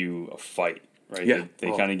give you a fight, right? Yeah. They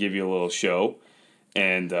kind of give you a little show,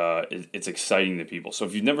 and it's exciting to people. So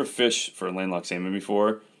if you've never fished for landlocked salmon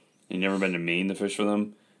before, and you've never been to Maine to fish for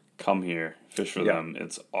them, come here, fish for them.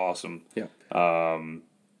 It's awesome. Yeah.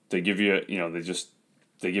 They give you,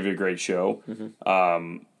 they give you a great show.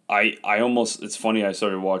 It's funny, I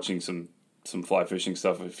started watching some fly fishing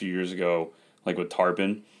stuff a few years ago, like with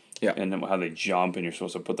tarpon. Yeah. And then how they jump, and you're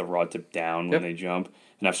supposed to put the rod tip down when they jump.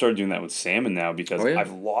 And I've started doing that with salmon now because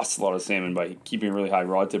I've lost a lot of salmon by keeping a really high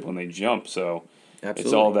rod tip when they jump. So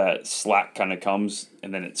it's all that slack kind of comes,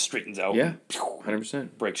 and then it straightens out. Yeah,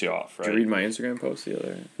 100%. Breaks you off, right? Did you read my Instagram post the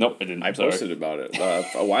other day? Nope, I didn't. I posted about it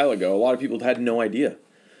a while ago. A lot of people had no idea.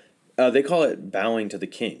 They call it bowing to the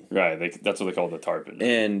king. Right, that's what they call the tarpon.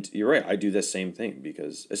 And you're right, I do the same thing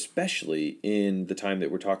because especially in the time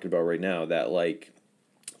that we're talking about right now, that like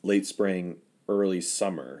late spring, early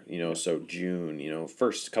summer, so June,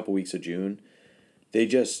 first couple weeks of June, they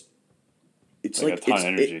just, it's like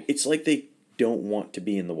it's like they don't want to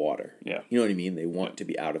be in the water. Yeah. You know what I mean? They want to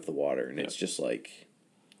be out of the water, and it's just like,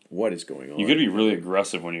 what is going on? You got to be really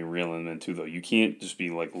aggressive when you're reeling them in too, though. You can't just be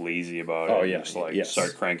like lazy about it. And just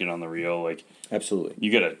start cranking on the reel. Like, absolutely.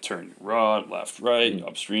 You got to turn your rod left, right,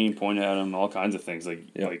 upstream, point at them, all kinds of things. Like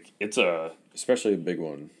it's especially a big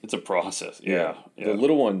one. It's a process. Yeah. The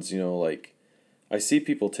little ones, like I see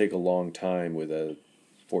people take a long time with a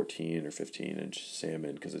 14 or 15-inch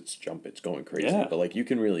salmon because it's going crazy. Yeah. But like you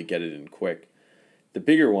can really get it in quick. The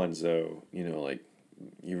bigger ones, though, like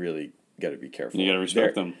you really got to be careful. You got to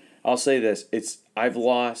respect them. I'll say this: I've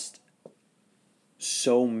lost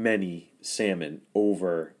so many salmon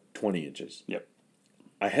over 20 inches. Yep.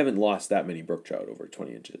 I haven't lost that many brook trout over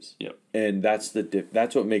 20 inches. Yep. And that's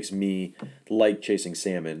that's what makes me like chasing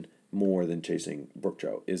salmon more than chasing brook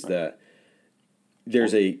trout, is that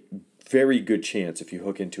there's a very good chance if you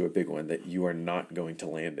hook into a big one that you are not going to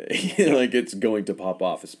land it. Like it's going to pop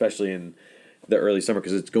off, especially in the early summer,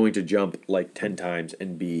 because it's going to jump like 10 times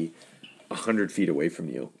and be 100 feet away from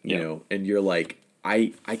you, you know, and you're like,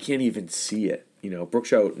 I can't even see it. Brook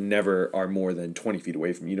trout never are more than 20 feet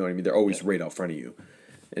away from you. You know what I mean? They're always right out front of you.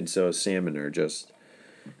 And so salmon are just...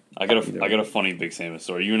 I got a funny big salmon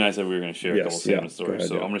story. You and I said we were going to share a couple salmon stories,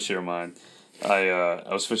 so I'm going to share mine. I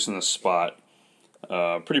was fishing this spot,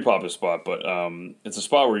 pretty popular spot, but it's a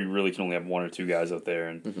spot where you really can only have one or two guys out there.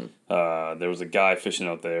 And there was a guy fishing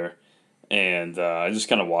out there, and I just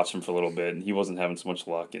kind of watched him for a little bit, and he wasn't having so much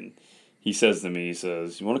luck. And he says to me,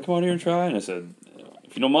 you want to come out here and try? And I said,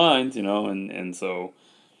 if you don't mind, and so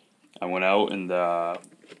I went out, and I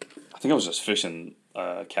think I was just fishing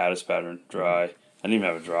caddis pattern dry. I didn't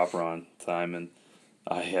even have a dropper on time, and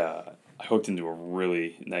I hooked into a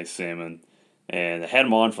really nice salmon, and I had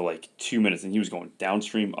him on for like 2 minutes, and he was going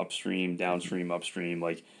downstream, upstream,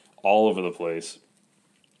 like all over the place.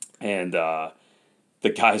 And the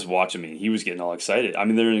guy's watching me, and he was getting all excited. I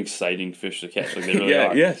mean, they're an exciting fish to catch. Like they really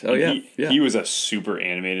are. Yes. Oh, He was a super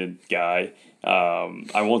animated guy.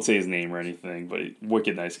 I won't say his name or anything, but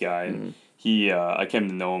wicked nice guy. And I came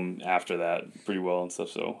to know him after that pretty well and stuff.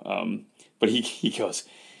 So, but he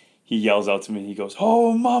yells out to me. He goes,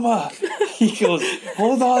 "Oh, mama!" He goes,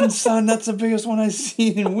 "Hold on, son. That's the biggest one I've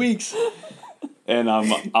seen in weeks." And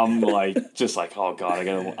I'm like, just like, oh god,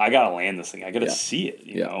 I gotta land this thing. I gotta see it,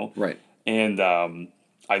 you know? Right. And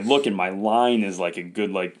I look, and my line is like a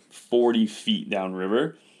good 40 feet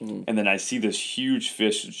downriver, and then I see this huge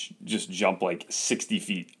fish just jump 60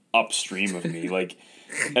 feet upstream of me,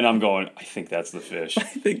 and I'm going, I think that's the fish. I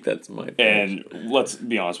think that's my fish. And let's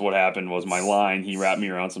be honest, what happened was my line, he wrapped me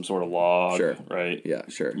around some sort of log, right? Yeah,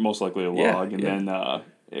 sure. Most likely a log, and then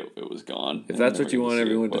it was gone. If that's what you want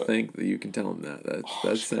everyone to think, that you can tell them that.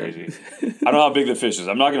 That's crazy. I don't know how big the fish is.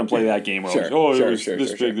 I'm not going to play that game where it was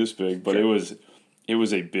this big, but it was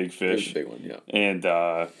a big fish. It was a big one, yeah.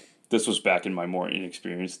 And this was back in my more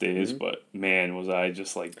inexperienced days, but man, was I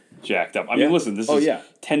just jacked up. I mean, listen, this is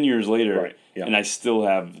 10 years later, and I still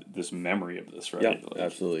have this memory of this, right? Yeah,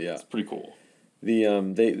 absolutely, yeah. It's pretty cool.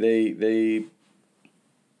 The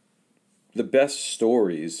best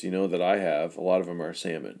stories, that I have, a lot of them are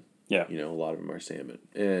salmon. Yeah. A lot of them are salmon.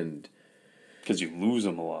 And because you lose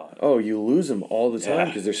them a lot. oh, you lose them all the time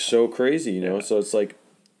because they're so crazy, So it's like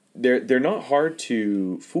they're not hard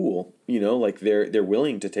to fool, like they're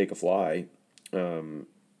willing to take a fly.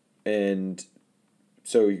 And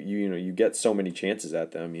so you get so many chances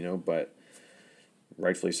at them, but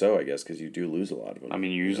rightfully so, I guess, because you do lose a lot of them. I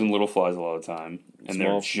mean, you're using little flies a lot of the time, and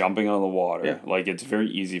they're jumping on the water. Yeah. Like, it's very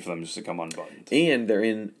easy for them just to come unbuttoned. And they're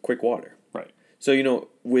in quick water. Right. So,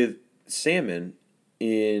 with salmon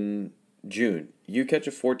in June, you catch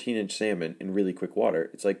a 14-inch salmon in really quick water.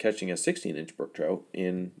 It's like catching a 16-inch brook trout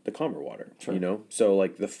in the calmer water, So,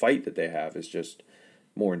 like, the fight that they have is just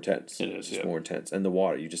more intense. It is, more intense. And the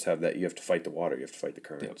water, you just have that, you have to fight the water, you have to fight the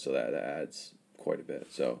current. Yep. So that adds quite a bit,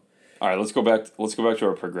 so... All right, let's go back to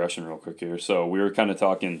our progression real quick here. So we were kind of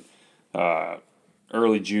talking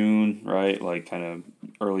early June, right? Like kind of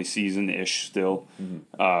early season-ish still.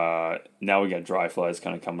 Mm-hmm. Now we got dry flies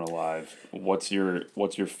kind of coming alive. What's your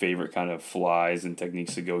favorite kind of flies and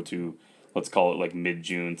techniques to go to? Let's call it like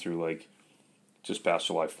mid-June through like just past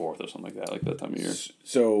July 4th or something like that time of year.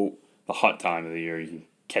 So the hot time of the year, you can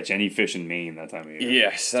catch any fish in Maine that time of year.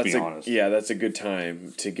 Yes, that's a good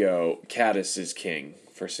time to go. Caddis is king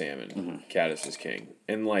for salmon. Mm-hmm. Caddis is king.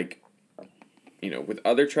 And with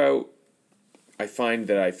other trout, I find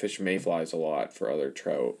that I fish mayflies a lot for other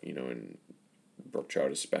trout, and brook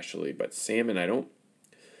trout especially. But salmon, I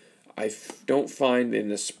don't find in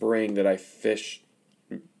the spring that I fish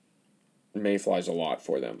mayflies a lot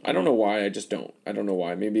for them. Mm-hmm. I don't know why. I just don't. I don't know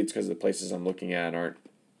why. Maybe it's because the places I'm looking at aren't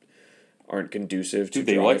conducive to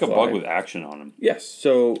they like a bug with action on them. Yes,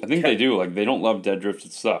 so... I think they do. Like, they don't love dead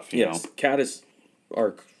drifted stuff, you know? Caddis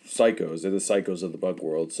are psychos. They're the psychos of the bug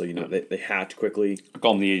world, so, they hatch quickly. I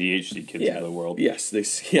call them the ADHD kids of the world. Yes,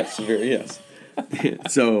 yes.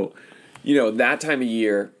 So, that time of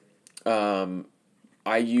year,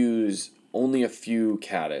 I use only a few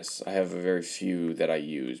caddis. I have a very few that I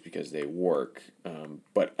use because they work,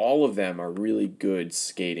 but all of them are really good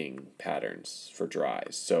skating patterns for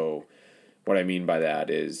dries. So... what I mean by that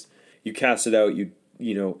is you cast it out,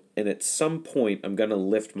 and at some point I'm going to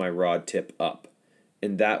lift my rod tip up,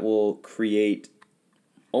 and that will create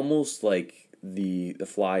almost like the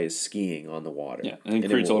fly is skiing on the water. Yeah, and it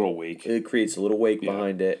creates a little wake. It creates a little wake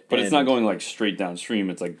behind it. But it's not going like straight downstream,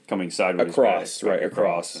 it's like coming sideways.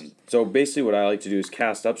 Across. So basically what I like to do is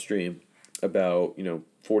cast upstream about,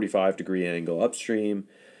 45-degree angle upstream,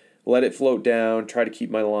 let it float down, try to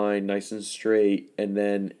keep my line nice and straight, and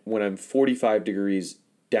then when I'm 45 degrees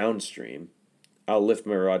downstream, I'll lift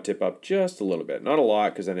my rod tip up just a little bit. Not a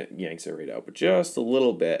lot, because then it yanks it right out, but just a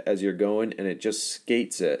little bit as you're going, and it just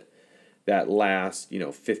skates it that last,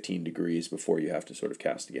 15 degrees before you have to sort of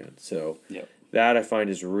cast again. So that I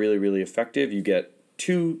find is really, really effective. You get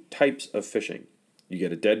two types of fishing. You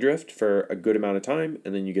get a dead drift for a good amount of time,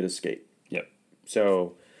 and then you get a skate. Yep.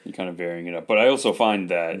 So... you're kind of varying it up. But I also find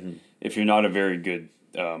that if you're not a very good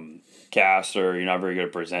caster, you're not very good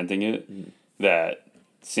at presenting it, that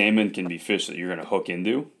salmon can be fish that you're going to hook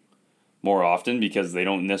into more often because they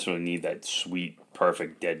don't necessarily need that sweet,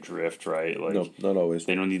 perfect dead drift, right? Like, no, not always.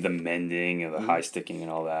 They don't need the mending and the high sticking and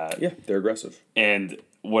all that. Yeah, they're aggressive. And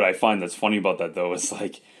what I find that's funny about that, though, is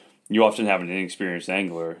like you often have an inexperienced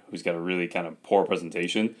angler who's got a really kind of poor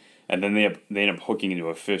presentation, and then they end up hooking into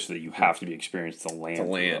a fish that you have to be experienced to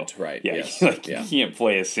land. Right? Yeah, yes. you can't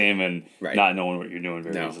play a salmon not knowing what you're doing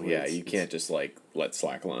very easily. Yeah, you can't just let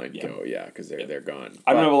slack line go. Yeah, because they're gone.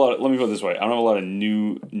 I don't have a lot. Let me put it this way: I don't have a lot of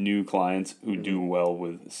new clients who do well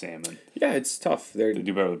with salmon. Yeah, it's tough. They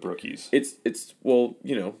do better with brookies. It's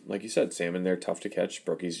like you said, salmon, they're tough to catch.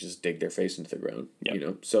 Brookies just dig their face into the ground.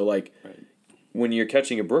 Yep. So when you're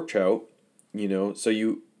catching a brook trout, so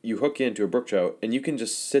you hook into a brook trout, and you can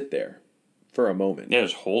just sit there for a moment. Yeah,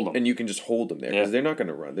 just hold them. And you can just hold them there, because they're not going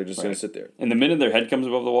to run. They're just going to sit there. And the minute their head comes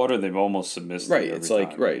above the water, they've almost submissed. Right, it's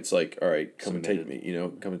like, all right, come and take me,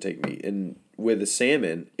 come and take me. And with a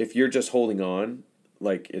salmon, if you're just holding on,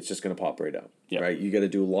 it's just going to pop right out, right? You got to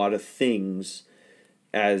do a lot of things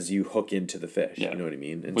as you hook into the fish, you know what I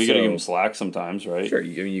mean? And you got to give them slack sometimes, right? Sure,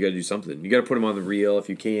 you got to do something. You got to put them on the reel if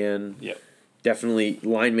you can. Yeah. Definitely,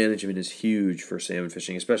 line management is huge for salmon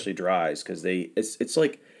fishing, especially dries, because it's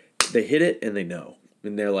like they hit it and they know,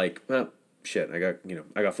 and they're like, well, shit, I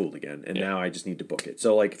got fooled again, and now I just need to book it.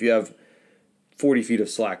 So if you have 40 feet of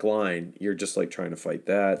slack line, you're just trying to fight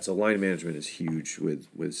that. So line management is huge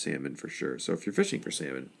with salmon for sure. So if you're fishing for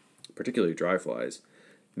salmon, particularly dry flies,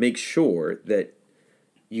 make sure that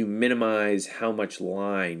you minimize how much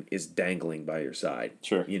line is dangling by your side.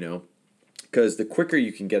 Sure. Because the quicker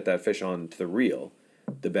you can get that fish onto the reel,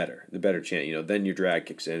 the better chance. Then your drag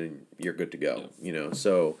kicks in and you're good to go.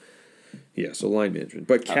 So line management.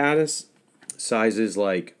 But caddis sizes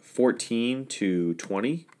like 14 to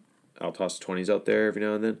 20. I'll toss 20s out there every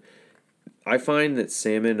now and then. I find that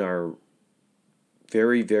salmon are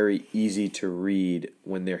very, very easy to read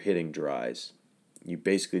when they're hitting dries. You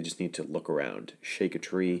basically just need to look around, shake a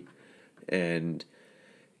tree, and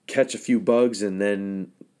catch a few bugs, and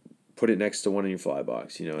then put it next to one in your fly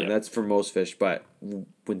box, and that's for most fish. But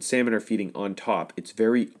when salmon are feeding on top, it's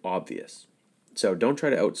very obvious. So don't try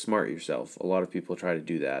to outsmart yourself. A lot of people try to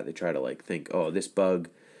do that. They try to think, oh, this bug,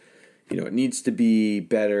 it needs to be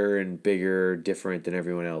better and bigger, different than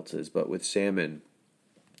everyone else's. But with salmon,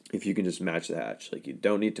 if you can just match the hatch, you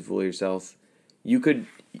don't need to fool yourself. You could,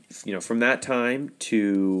 from that time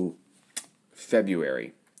to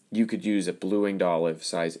February, you could use a blue-winged olive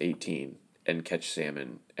size 18 and catch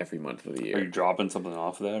salmon every month of the year. Are you dropping something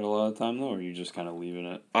off of that a lot of the time, though, or are you just kind of leaving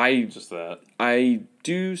it? Just that? I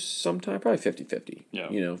do sometimes, probably 50-50. Yeah.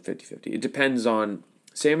 50-50. It depends on...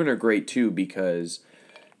 Salmon are great, too, because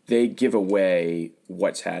they give away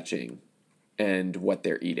what's hatching and what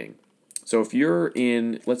they're eating. So if you're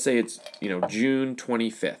in... Let's say it's, June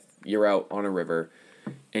 25th. You're out on a river,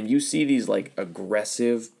 and you see these,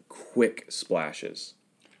 aggressive, quick splashes.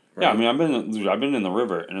 Right? Yeah, I mean, I've been in the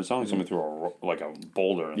river, and it sounds like somebody threw a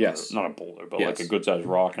boulder. Yes. Not a boulder, but a good-sized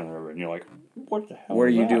rock in the river, and you're like, what the hell What are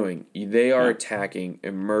is you that? doing? They are attacking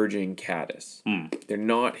emerging caddis. They're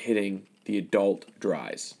not hitting the adult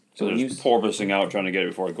dries. So they're just porpoising out, trying to get it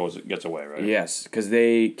before it gets away, right? Yes, because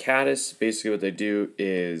caddis, basically what they do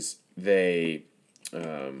is they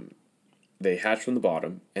hatch from the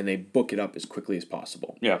bottom, and they book it up as quickly as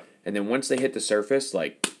possible. Yeah. And then once they hit the surface,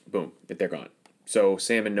 boom, they're gone. So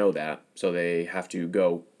salmon know that, so they have to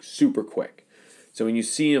go super quick. So when you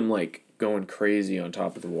see them going crazy on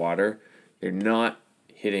top of the water, they're not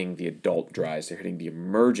hitting the adult dries, they're hitting the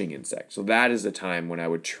emerging insect. So that is the time when I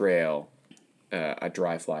would trail a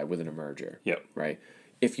dry fly with an emerger. Yep. Right?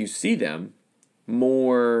 If you see them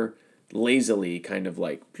more lazily kind of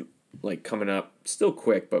coming up, still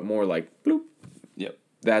quick, but more bloop. Yep.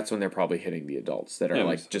 That's when they're probably hitting the adults that are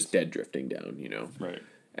makes just dead drifting down, Right.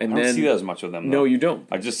 And I don't see that as much of them, though. No, you don't.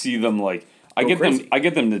 I just see them I get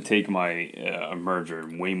them to take my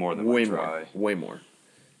emerger way more than my dry. Way more.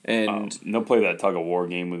 And they'll play that tug of war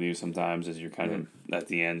game with you sometimes as you're kind of at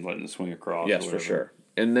the end letting it swing across. Yes, for sure.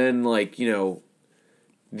 And then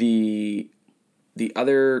the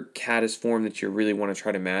other caddis form that you really want to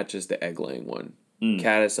try to match is the egg laying one.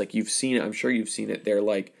 Caddis, you've seen it. I'm sure you've seen it. They're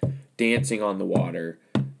dancing on the water,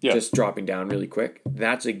 just dropping down really quick.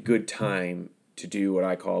 That's a good time to do what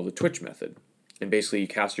I call the twitch method. And basically you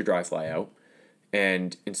cast your dry fly out,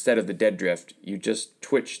 and instead of the dead drift, you just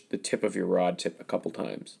twitch the tip of your rod tip a couple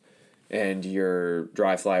times, and your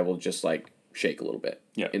dry fly will just shake a little bit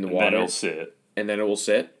in the water. Then it'll sit. And then it will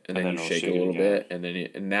sit, and then you shake it a little bit, and then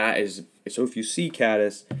and that is... So if you see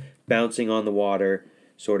caddis bouncing on the water,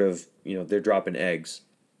 sort of, they're dropping eggs,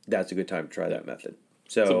 that's a good time to try that method.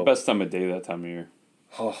 So it's the best time of day that time of year.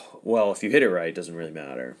 Oh, well, if you hit it right, it doesn't really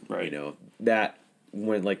matter. Right. That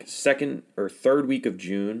when second or third week of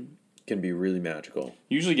June can be really magical.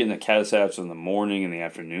 Usually getting a caddis hatch in the morning and the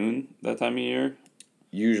afternoon that time of year.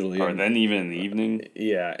 Usually. Or then even in the evening.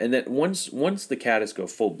 Yeah, and then once the caddis go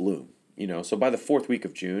full bloom, so by the fourth week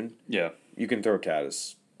of June, you can throw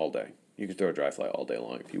caddis all day. You could throw a dry fly all day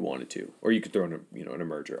long if you wanted to, or you could throw an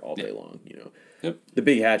emerger all day long. Yep. The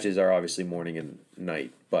big hatches are obviously morning and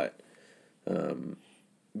night, but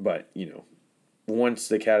once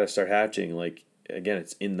the caddis start hatching, again,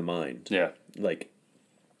 it's in the mind. Yeah.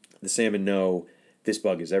 The salmon know this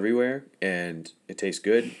bug is everywhere, and it tastes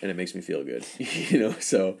good, and it makes me feel good.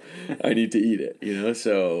 So I need to eat it.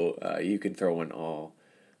 So you can throw one all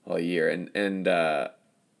year, and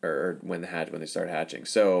or when they start hatching.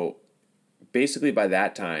 So basically, by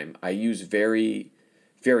that time, I use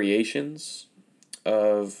variations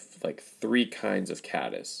of 3 kinds of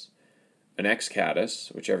caddis. An X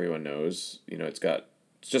caddis, which everyone knows, it's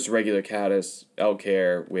just regular caddis, elk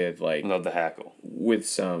hair with without the hackle. With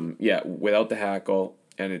some without the hackle,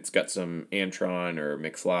 and it's got some Antron or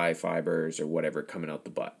McFly fibers or whatever coming out the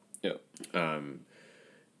butt. Yep.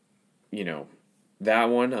 That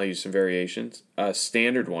one I'll use some variations. A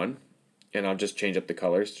standard one, and I'll just change up the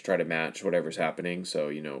colors to try to match whatever's happening.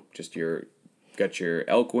 So just got your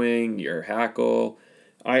elk wing, your hackle.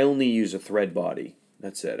 I only use a thread body.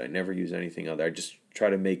 That's it. I never use anything other. I just try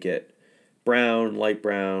to make it brown, light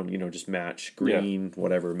brown, just match green,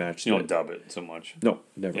 whatever match. You don't dub it so much. No,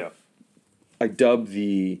 never. Yeah. I dub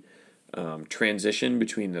the transition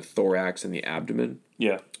between the thorax and the abdomen.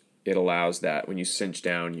 Yeah. It allows that when you cinch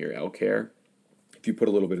down your elk hair, if you put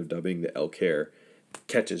a little bit of dubbing, the elk hair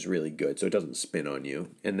catches really good, so it doesn't spin on you.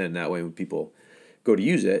 And then that way, when people go to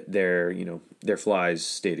use it, their flies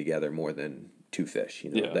stay together more than two fish.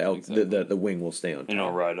 Yeah, the elk, exactly. the wing will stay on top. And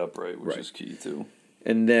it'll ride upright, which is key too.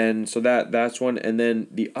 And then so that's one, and then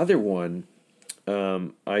the other one,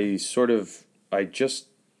 I just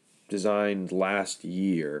designed last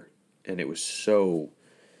year, and it worked so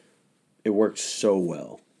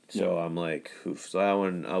well. So I'm like, oof, so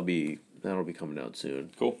that'll be coming out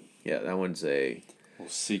soon. Cool. Yeah, that one's a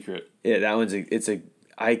little secret. Yeah, that one's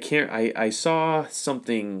I saw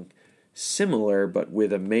something similar but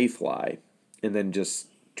with a mayfly, and then just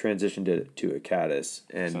transitioned it to a caddis,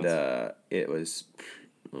 and it was,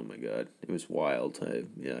 oh my god, it was wild.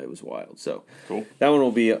 It was wild. So cool. That one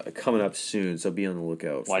will be coming up soon, so be on the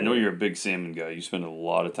lookout. Well, I know you're a big salmon guy. You spend a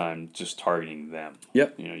lot of time just targeting them.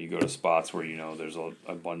 Yep. You go to spots where there's an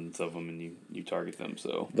abundance of them, and you target them.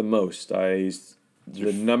 So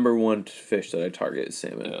the number one fish that I target is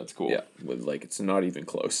salmon. Yeah, that's cool. Yeah, it's not even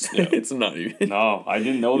close. Yeah. It's not even. No, I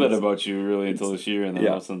didn't know that about you really until this year, and then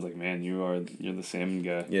all of a sudden, like, man, you're the salmon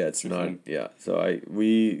guy. Yeah, it's not. Thing. Yeah, so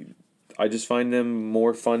I just find them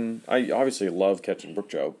more fun. I obviously love catching brook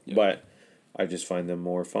trout, but I just find them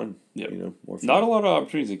more fun. Yeah, more fun. Not a lot of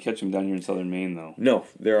opportunities to catch them down here in southern Maine, though. No,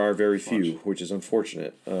 there are very few, which is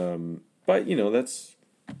unfortunate. But that's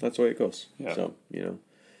the way it goes. Yeah. So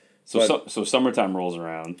So summertime rolls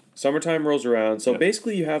around. So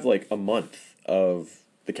basically, you have like a month of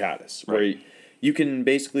the caddis, where you can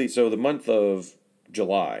basically. So the month of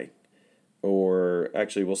July, or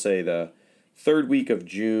actually, we'll say the third week of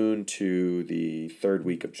June to the third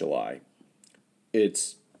week of July.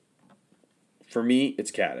 For me,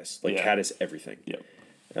 it's caddis. Caddis everything.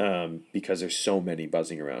 Yeah. Because there's so many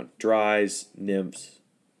buzzing around. Dries, nymphs,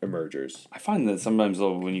 emergers. I find that sometimes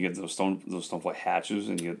though, when you get those stonefly hatches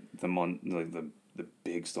and you get them on the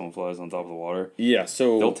big stoneflies on top of the water. Yeah,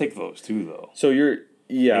 so they'll take those too though. So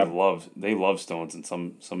they love stones, and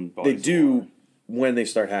some they do when they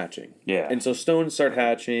start hatching. Yeah. And so stones start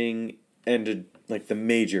hatching, and the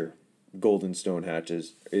major golden stone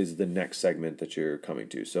hatches is the next segment that you're coming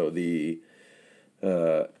to. So the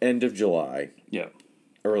end of July. Yeah.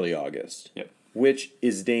 Early August. Yeah. Which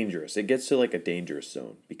is dangerous. It gets to a danger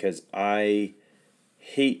zone because I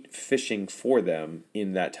hate fishing for them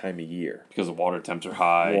in that time of year. Because the water temps are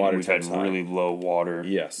high. We've had really low water.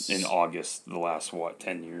 Yes. In August, the last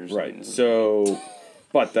 10 years. Right. So,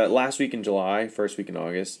 but that last week in July, first week in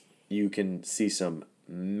August, you can see some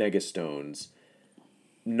mega stones.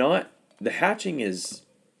 The hatching is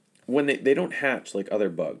when they don't hatch like other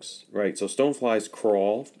bugs, right? So stoneflies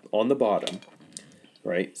crawl on the bottom,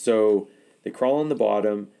 right? So they crawl on the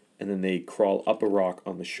bottom, and then they crawl up a rock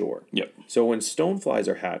on the shore. Yep. So when stoneflies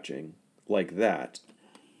are hatching like that,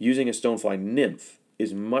 using a stonefly nymph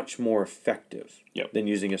is much more effective than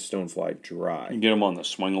using a stonefly dry. You get them on the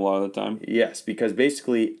swing a lot of the time? Yes, because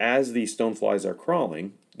basically as these stoneflies are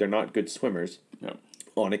crawling, they're not good swimmers. Yep.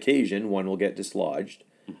 On occasion, one will get dislodged,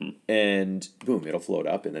 and boom, it'll float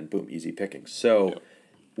up, and then boom, easy pickings. So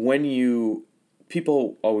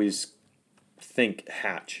people always think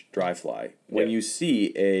hatch dry fly. When you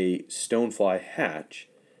see a stonefly hatch,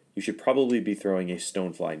 you should probably be throwing a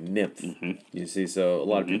stonefly nymph. You see, so a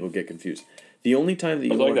lot of people get confused. The only time that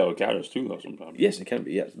you like that with caddis too, though, sometimes. Yes, it can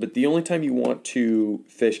be, yes. But the only time you want to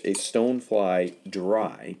fish a stonefly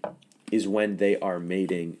dry is when they are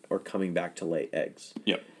mating or coming back to lay eggs.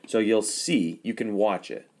 Yep. So you can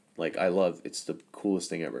watch it. It's the coolest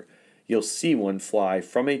thing ever. You'll see one fly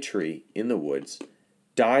from a tree in the woods,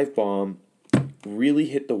 dive bomb, really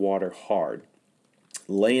hit the water hard,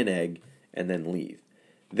 lay an egg, and then leave.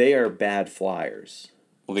 They are bad flyers.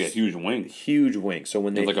 Well, they got huge wings. Huge wings. So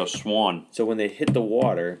when it's like a swan. So when they hit the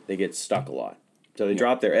water, they get stuck a lot. So they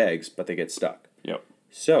drop their eggs, but they get stuck. Yep.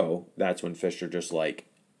 So that's when fish are just like,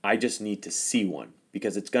 I just need to see one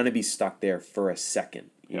because it's going to be stuck there for a second,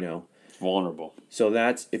 you know? It's vulnerable. So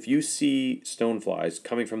that's, if you see stoneflies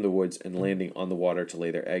coming from the woods and landing on the water to lay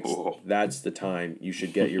their eggs, that's the time you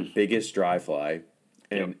should get your biggest dry fly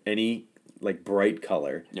and any bright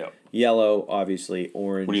color. Yep. Yellow, obviously,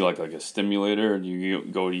 orange. What do you like a stimulator, or do you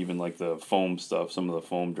go to even the foam stuff, some of the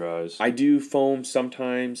foam dries? I do foam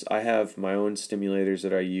sometimes. I have my own stimulators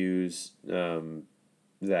that I use, but,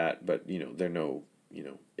 they're no,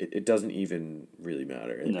 it doesn't even really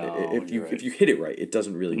matter. No, if you hit it right, it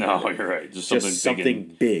doesn't really matter. No, you're right. Just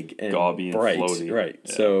something big and gauby bright. And floaty. Right.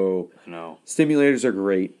 Yeah. So stimulators are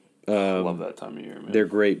great. I love that time of year, man. They're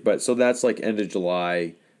great, but so that's end of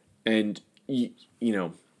July, and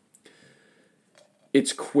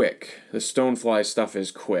It's quick. The stonefly stuff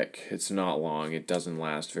is quick. It's not long. It doesn't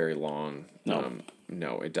last very long. No.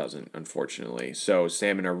 No, it doesn't, unfortunately. So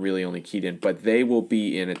salmon are really only keyed in, but they will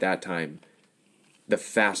be in, at that time, the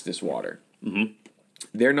fastest water. Mm-hmm.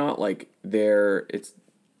 They're not like, it's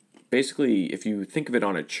basically, if you think of it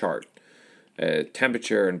on a chart,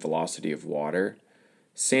 temperature and velocity of water,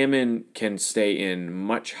 salmon can stay in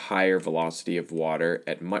much higher velocity of water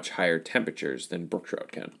at much higher temperatures than brook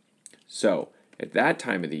trout can. So, at that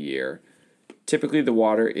time of the year, typically the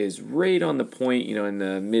water is right on the point, in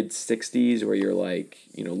the mid 60s, where you're like,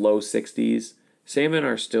 low 60s. Salmon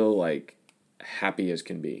are still like happy as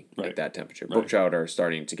can be at that temperature. Brook trout are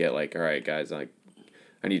starting to get like, all right, guys, like,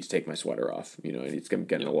 I need to take my sweater off. It's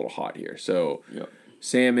getting a little hot here. So,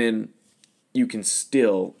 salmon, you can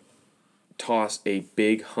still toss a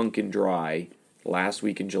big hunk and dry last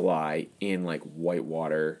week in July in like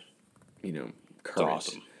whitewater, current.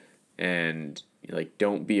 Awesome. And like,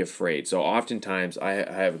 don't be afraid. So oftentimes I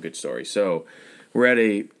have a good story. So we're at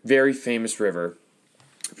a very famous river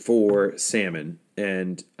for salmon,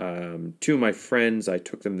 and two of my friends, I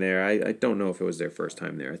took them there. I don't know if it was their first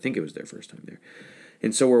time there. I think it was their first time there.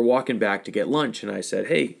 And so we're walking back to get lunch, and I said,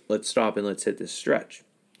 hey, let's stop and let's hit this stretch.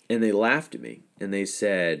 And they laughed at me, and they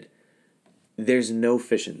said, there's no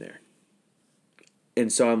fish in there.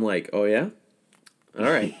 And so I'm like, oh yeah? All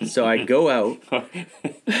right. So I go out.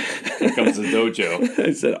 Here comes the dojo.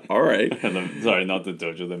 I said, all right. Sorry, not the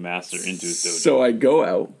dojo, the master into his dojo. So I go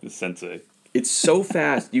out. The sensei. It's so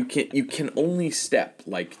fast. You can only step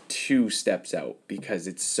like 2 steps out, because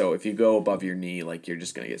it's so, if you go above your knee, like, you're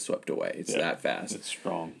just going to get swept away. It's that fast. It's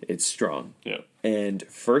strong. It's strong. Yeah. And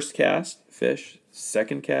first cast, fish.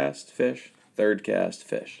 Second cast, fish. Third cast,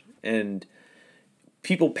 fish. And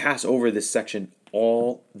people pass over this section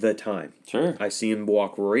all the time. Sure. I see them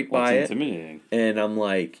walk right by it's intimidating. And I'm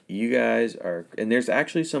like, you guys are... And there's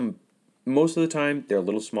actually some... Most of the time, they're a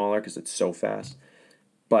little smaller because it's so fast.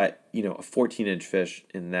 But, a 14-inch fish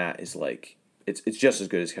in that is like... It's just as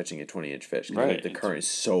good as catching a 20-inch fish. Right. The current is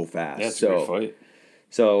so fast. Yeah, it's a great fight.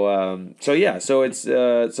 So yeah, so it's...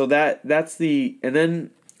 so that's the... And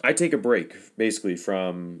then I take a break, basically,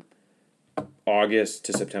 from August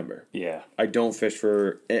to September. Yeah. I don't fish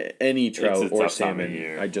for any trout or tough time of salmon.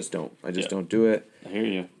 year. I just don't. I just don't do it. I hear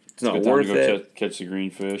you. It's not good time worth to go it. Catch the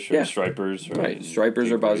greenfish or stripers. Right.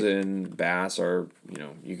 Stripers are buzzing. Bass are,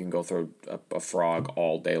 you can go throw a frog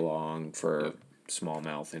all day long for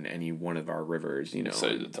smallmouth in any one of our rivers. I'm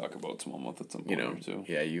excited to talk about smallmouth at some point too.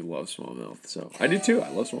 Yeah, you love smallmouth, so I do too. I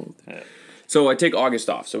love smallmouth. Yeah. So I take August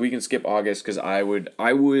off, so we can skip August, because I would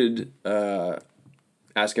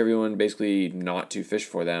ask everyone basically not to fish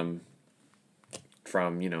for them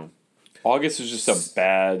from August is just a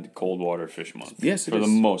bad cold water fish month. Yes, it for is.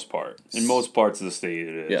 the most part. In most parts of the state,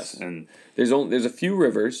 it is. Yes. And there's a few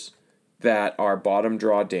rivers that are bottom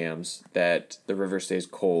draw dams that the river stays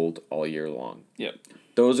cold all year long. Yep.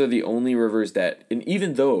 Those are the only rivers that, and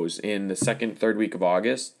even those in the second, third week of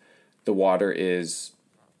August, the water is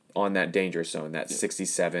on that danger zone, that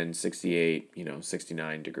 67, 68,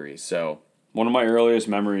 69 degrees. So one of my earliest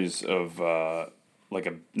memories of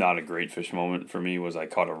not a great fish moment for me was I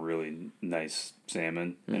caught a really nice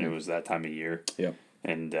salmon, and it was that time of year. Yep.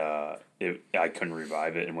 And I couldn't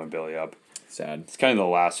revive it and went belly up. Sad. It's kind of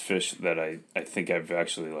the last fish that I think I've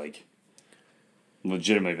actually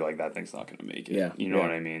legitimately be like, that thing's not going to make it. Yeah. You know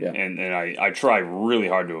what I mean? Yeah. And I try really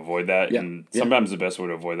hard to avoid that. Yeah. And sometimes the best way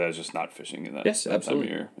to avoid that is just not fishing in that, that time of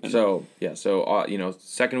year. And so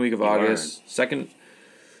second week of August,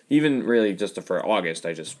 even really just for August,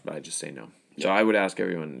 I just say no. So I would ask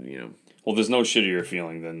everyone, well, there's no shittier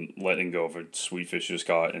feeling than letting go of a sweet fish you just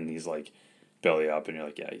caught and he's like belly up and you're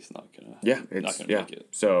like, yeah, he's not gonna make it.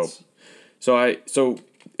 So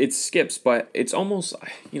it skips, but it's almost,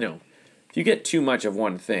 if you get too much of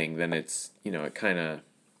one thing, then it's, it kind of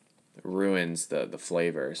ruins the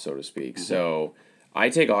flavor, so to speak. Mm-hmm. So I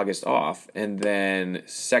take August off, and then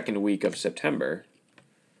second week of September,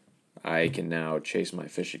 I can now chase my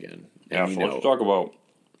fish again. And, let's talk about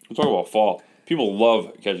fall. People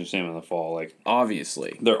love catching salmon in the fall.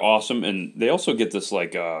 Obviously, they're awesome, and they also get this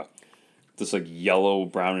yellow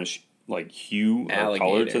brownish hue or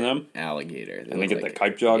color to them. Alligator, and they get the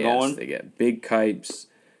kipe jaw going. They get big kipes.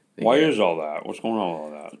 Why is all that? What's going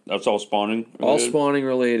on with all that? That's all spawning related? All spawning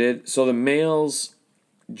related. So the males,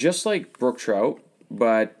 just like brook trout,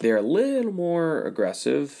 but they're a little more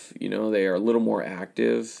aggressive. They are a little more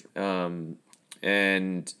active.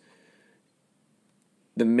 And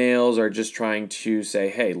the males are just trying to say,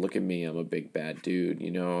 hey, look at me, I'm a big bad dude,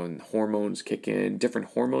 and hormones kick in. Different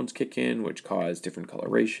hormones kick in, which cause different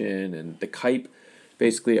coloration. And the kipe,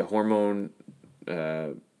 basically a hormone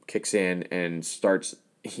kicks in and starts,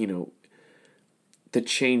 the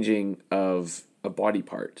changing of a body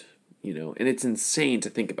part, and it's insane to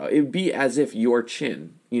think about. It would be as if your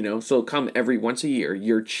chin, so come every once a year,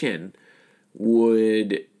 your chin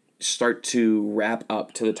would start to wrap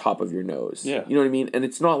up to the top of your nose. Yeah. You know what I mean? And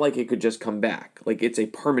it's not like it could just come back. Like, it's a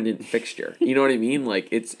permanent fixture. You know what I mean? Like,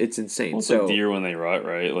 it's insane. Well, it's so like deer when they rut,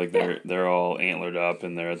 right? Like, they're all antlered up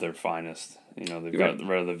and they're at their finest. They've got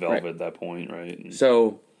rid of the velvet at that point, right? And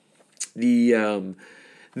so the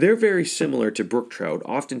they're very similar to brook trout.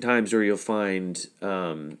 Oftentimes where you'll find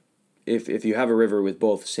if you have a river with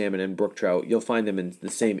both salmon and brook trout, you'll find them in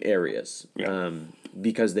the same areas. Yeah.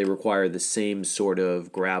 Because they require the same sort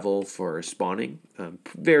of gravel for spawning.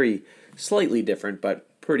 Very slightly different, but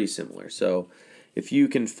pretty similar. So if you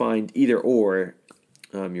can find either or,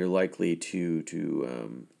 you're likely to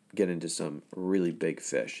get into some really big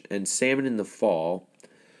fish. And salmon in the fall,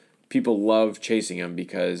 people love chasing them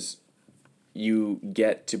because you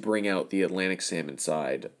get to bring out the Atlantic salmon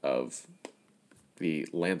side of the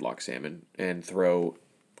landlocked salmon and throw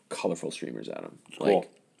colorful streamers at them. Cool. Like,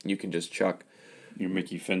 you can just chuck your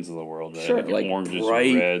Mickey Finns of the world, right? Sure, Like oranges,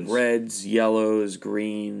 bright reds, yellows,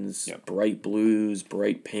 greens, Yep. bright blues,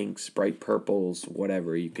 bright pinks, bright purples,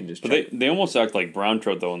 whatever. You can just. But they almost act like brown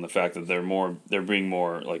trout though, in the fact that they're being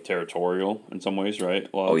more like territorial in some ways, right?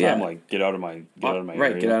 A lot of the time, like get out of my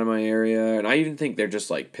right, area. get out of my area. And I even think they're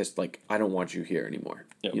just like pissed, like, I don't want you here anymore.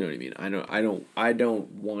 Yep. You know what I mean? I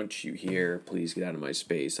don't want you here. Please get out of my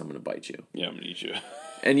space. I'm gonna bite you. Yeah, I'm gonna eat you.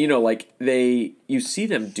 And like you see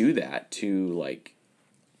them do that to like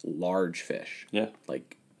large fish. Yeah.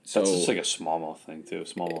 Like, so It's just like a smallmouth thing too.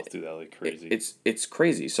 Smallmouth do that like crazy. It's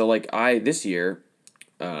crazy. So like this year,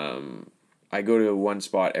 I go to one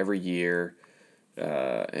spot every year,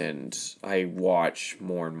 and I watch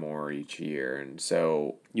more and more each year, and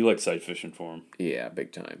so You like sight fishing for them. yeah,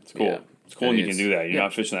 big time. It's cool. Yeah. It's cool when you And can do that. You're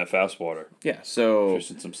not fishing that fast water. Yeah, so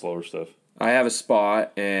Fishing some slower stuff. I have a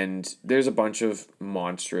spot, and there's a bunch of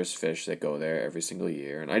monstrous fish that go there every single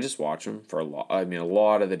year, and I just watch them for a lot. I mean, a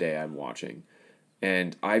lot of the day I'm watching,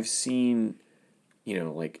 and I've seen,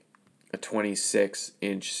 like a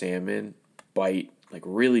 26-inch salmon bite, like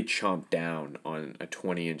really chomp down on a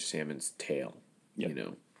 20-inch salmon's tail.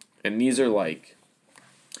 Yep. And these are like,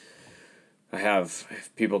 if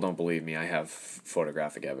people don't believe me, I have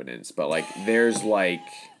photographic evidence, but like there's like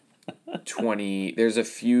 20, there's a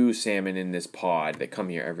few salmon in this pod that come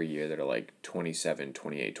here every year that are like 27,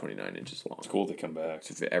 28, 29 inches long. It's cool to come back.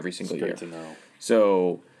 Every single year. Great to know.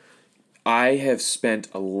 So I have spent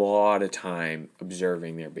a lot of time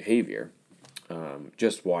observing their behavior,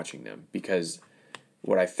 just watching them, because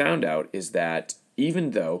what I found out is that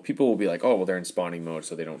even though people will be like, oh, well, they're in spawning mode,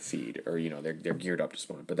 so they don't feed, or, they're geared up to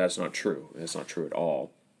spawn, but that's not true. That's not true at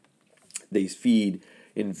all. They feed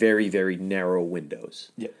in very, very narrow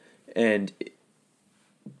windows. Yeah. And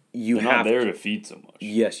They're not there to feed so much.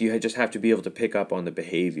 Yes, you just have to be able to pick up on the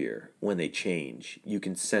behavior when they change. You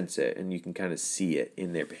can sense it, and you can kind of see it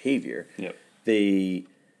in their behavior. Yep. They,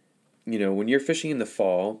 when you're fishing in the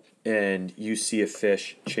fall and you see a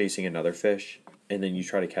fish chasing another fish, and then you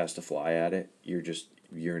try to cast a fly at it,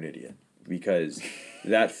 you're an idiot. Because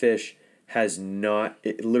that fish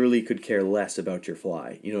it literally could care less about your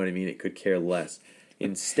fly. You know what I mean? It could care less.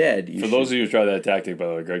 Instead, those of you who try that tactic, by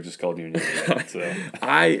the way, Greg just called you an idiot. So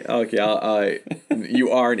you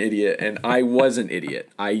are an idiot, and I was an idiot.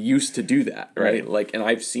 I used to do that, right? Right. Like, and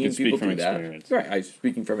I've seen people do that. Experience. Right, I'm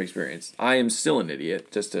speaking from experience. I am still an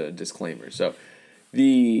idiot. Just a disclaimer. So,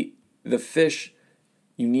 the fish,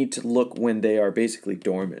 you need to look when they are basically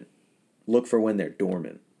dormant. Look for when they're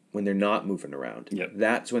dormant, when they're not moving around. Yep.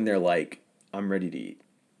 That's when they're like, I'm ready to eat.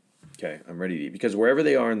 Okay, I'm ready to eat. Because wherever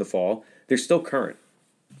they are in the fall, they're still current.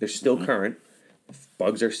 They're still current.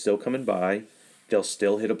 Bugs are still coming by. They'll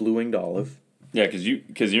still hit a blue-winged olive. yeah,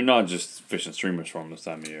 because you're not just fishing streamers for them this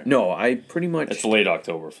time of year. No, I pretty much. It's late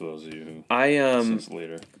October for those of you who. Since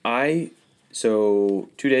later. So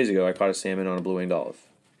 2 days ago I caught a salmon on a blue-winged olive,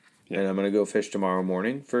 Yeah. and I'm gonna go fish tomorrow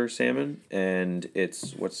morning for salmon. And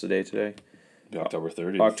it's what's the day today? October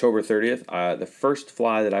 30th. October 30th. The first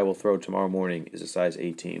fly that I will throw tomorrow morning is a size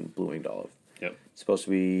 18 blue-winged olive. Yep. It's supposed to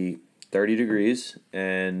be 30 degrees,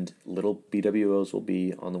 and little BWOs will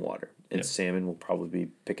be on the water, and Yep. salmon will probably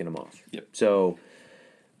be picking them off. Yep. So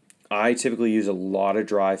I typically use a lot of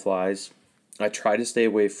dry flies. I try to stay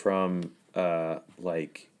away from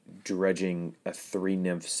like dredging a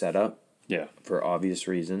 3-nymph setup Yeah. for obvious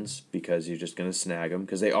reasons, because you're just going to snag them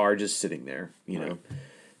because they are just sitting there, know.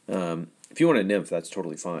 If you want a nymph, that's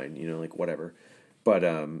totally fine, like whatever. But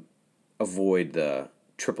avoid the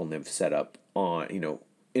triple nymph setup on,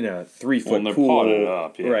 in a 3-foot When they're pool, potted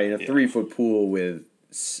up, yeah, right? In a yeah. 3-foot pool with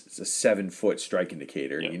a 7-foot strike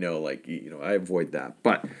indicator. Yeah. You know, like I avoid that.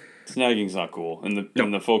 But Snagging's not cool, and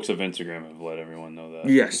the folks of Instagram have let everyone know that.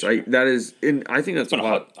 yes, that is, and I think that's It's been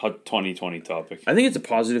a hot 2020 topic. I think it's a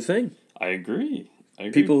positive thing. I agree.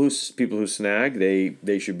 People who snag,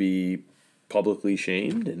 they should be publicly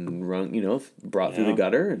shamed and brought through the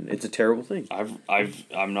gutter, and it's a terrible thing.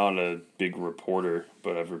 I'm not a big reporter,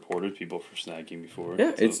 but I've reported people for snagging before.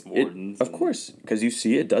 Yeah, of course, because you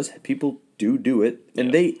see it does. People do it,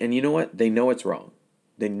 and and you know what? They know it's wrong.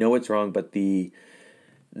 They know it's wrong, but the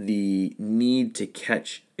need to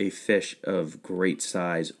catch a fish of great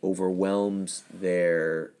size overwhelms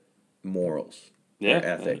their morals, their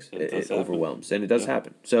ethics. It overwhelms, and it does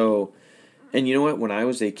happen. So. And you know what? When I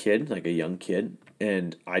was a kid, like a young kid,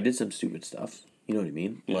 and I did some stupid stuff, you know what I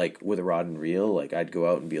mean? Yeah. Like with a rod and reel, like I'd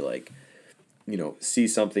go out and be like, see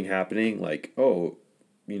something happening, like, oh,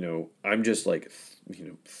 I'm just like,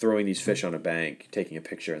 throwing these fish on a bank, taking a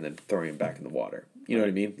picture, and then throwing them back in the water. You know what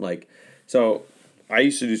I mean? Like, so I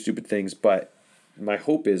used to do stupid things, but my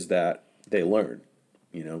hope is that they learn.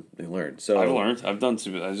 They learn. So I've learned. I've done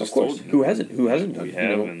stupid. I just of course. Told who hasn't done? We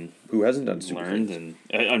have, and who hasn't done stupid learned things?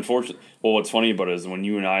 And unfortunately, well, what's funny about it is when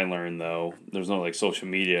you and I learn though, there's no like social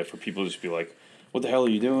media for people to just be like, "What the hell are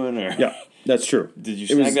you doing?" Or yeah, that's true. Did you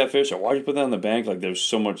snag that fish? Or why'd you put that on the bank? Like there's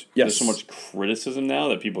so much. Yes. There's so much criticism now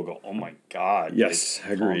that people go, "Oh my god." Yes,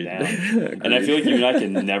 like, agreed. Calm down. And I feel like you and I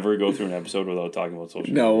can never go through an episode without talking about social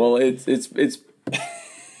media. No, well, it's it's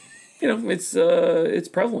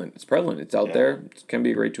prevalent. It's prevalent. It's out there. It can be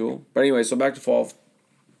a great tool. But anyway, so back to fall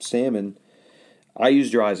salmon. I use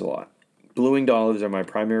dries a lot. Blue-winged olives are my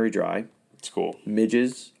primary dry. It's cool.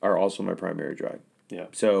 Midges are also my primary dry. Yeah.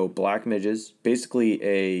 So black midges, basically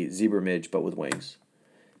a zebra midge but with wings.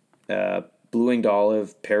 Blue-winged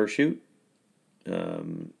olive parachute.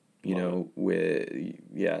 So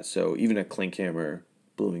even a clinkhammer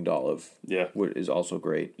blue-winged olive is also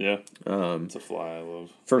great. Yeah. It's a fly I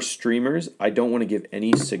love. For streamers, I don't want to give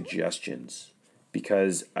any suggestions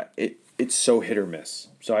because it's so hit or miss.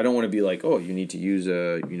 So I don't want to be like, oh, you need to use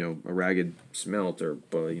a ragged smelt or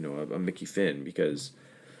a Mickey fin, because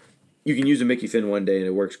you can use a Mickey fin one day and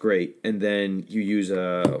it works great, and then you use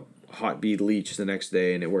a hot bead leech the next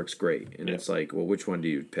day and it works great, and it's like, well, which one do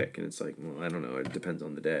you pick? And it's like, well, I don't know. It depends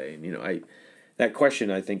on the day. And that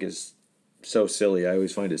question I think is so silly. I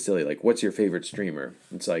always find it silly. Like, what's your favorite streamer?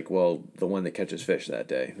 It's like, well, the one that catches fish that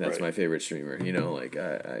day. That's my favorite streamer. Like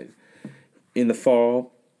I in the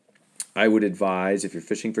fall, I would advise, if you're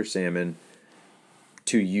fishing for salmon,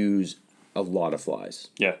 to use a lot of flies.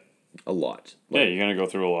 Yeah. A lot. You're going to go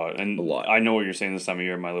through a lot. And a lot. I know what you're saying this time of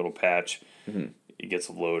year. My little patch, it gets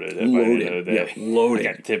loaded. By the Loaded. end of the day. Yeah, loaded.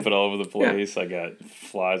 I got tippet all over the place. I got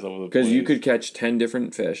flies all over the place. because you could catch 10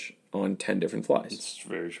 different fish on 10 different flies. It's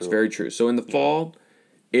very true. It's very true. So in the fall,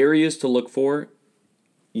 areas to look for,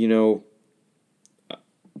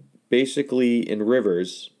 basically in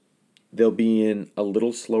rivers, they'll be in a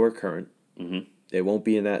little slower current. Mm-hmm. They won't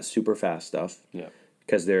be in that super fast stuff. Yeah.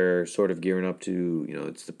 Because they're sort of gearing up to,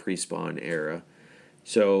 it's the pre-spawn era.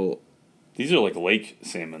 So These are like lake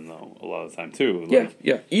salmon though, a lot of the time too. Yeah.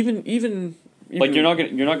 Even like you're not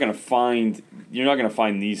gonna find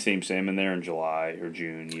these same salmon there in July or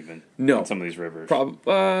June even. No. In some of these rivers.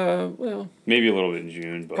 Well, maybe a little bit in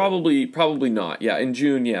June, but probably not. Yeah, in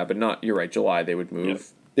June, but not. You're right. July they would move. Yep.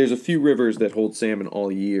 there's a few rivers that hold salmon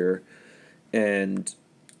all year, and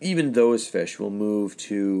even those fish will move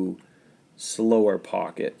to slower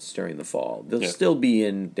pockets during the fall. They'll still be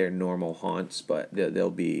in their normal haunts, but they'll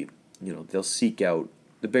be, they'll seek out,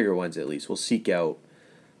 the bigger ones at least, will seek out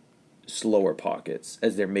slower pockets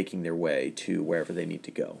as they're making their way to wherever they need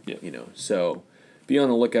to go. So be on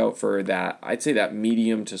the lookout for that. I'd say that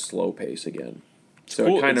medium to slow pace again. So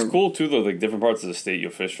cool. It's cool too though, like different parts of the state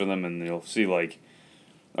you'll fish for them and you'll see like,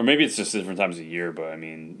 or maybe it's just different times of year, but I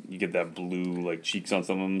mean, you get that blue like cheeks on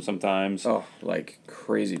some of them sometimes. Oh, like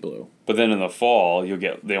crazy blue. But then in the fall,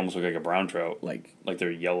 they almost look like a brown trout, like they're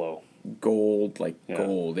yellow, gold,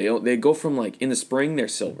 gold. They go from like in the spring they're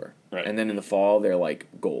silver, right, and then in the fall they're like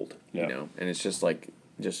gold. Yeah. And it's just awesome.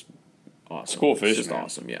 It's cool fish. It's just man.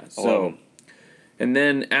 awesome, yeah. So, and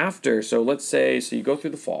then after, so let's say, so you go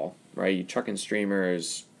through the fall, right? You chuck in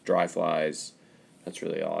streamers, dry flies. That's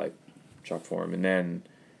really all I chuck for them, and then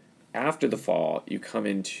after the fall, you come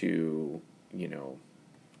into,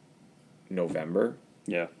 November.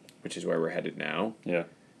 Yeah. Which is where we're headed now. Yeah.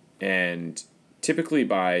 And typically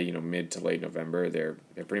by, mid to late November, they're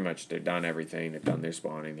pretty much, they're done everything. They've done their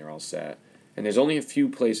spawning. They're all set. And there's only a few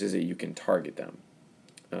places that you can target them.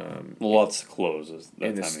 Lots closes that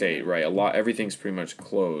in the time of state, year. right? Everything's pretty much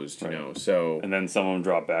closed, you Right. know. So, And then some of them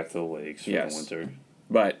drop back to the lakes for Yes. the winter.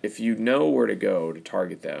 but if you know where to go to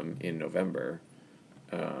target them in November,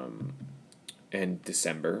 and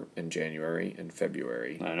December and January and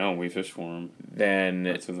February, I know, we fish for them. then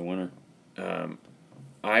That's in the winter.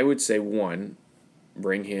 I would say one,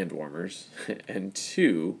 bring hand warmers, and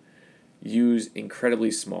two, use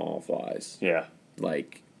incredibly small flies. Yeah.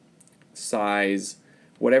 Like size,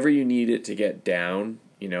 whatever you need it to get down,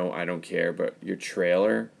 you know, I don't care, but your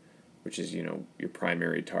trailer, which is, you know, your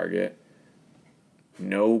primary target,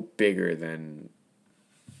 no bigger than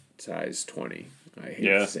size 20. I hate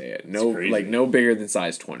Yeah, to say it. it's No, crazy. like no bigger than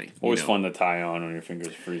size 20. Always you know? fun to tie on when your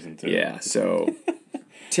fingers freezing too. Yeah, so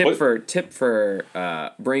tip for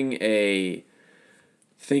bring a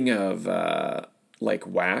thing of like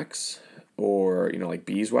wax or, you know, like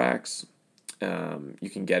beeswax. You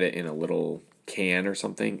can get it in a little can or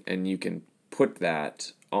something, and you can put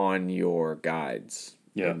that on your guides.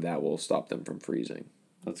 Yeah. And that will stop them from freezing.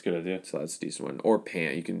 That's a good idea. So that's a decent one. Or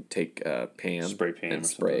pan. You can take pan. Spray pan and or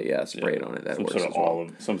spray. something. Yeah, spray it on it. That Some works sort of as well.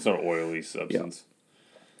 olive, some sort of oily substance.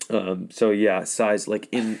 So yeah, size like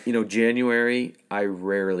in January, I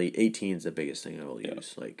rarely 18 is the biggest thing I will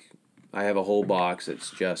use. Like I have a whole box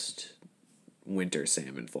that's just winter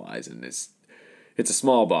salmon flies, and it's a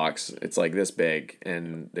small box. It's like this big,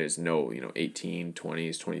 and there's no 18,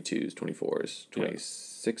 20s, 22s, 24s,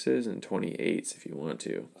 26s, and 28s if you want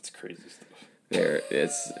to. That's crazy stuff.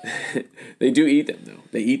 They do eat them though.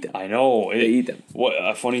 They eat them. I know. They eat them. What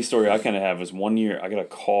a funny story I kind of have was one year I got a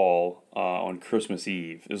call on Christmas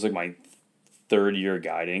Eve. It was like my third year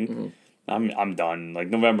guiding. I'm done. Like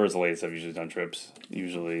November is the latest I've usually done trips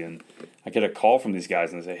usually, and I get a call from these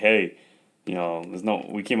guys and they say, "Hey,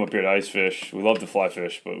 we came up here to ice fish. We love to fly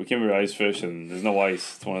fish, but we came here to ice fish, and there's no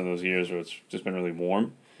ice. It's one of those years where it's just been really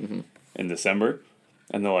warm in December,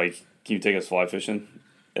 and they're like, can you take us fly fishing?"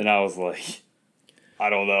 And I was like, I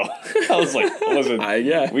don't know. I was like, listen,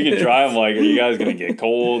 we can try. I'm like, are you guys going to get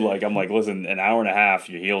cold? Like, I'm like, listen, an hour and a half,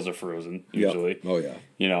 your heels are frozen, usually. Yep. Oh, yeah.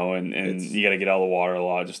 And you got to get out of the water a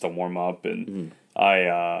lot just to warm up. And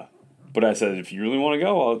but I said, if you really want to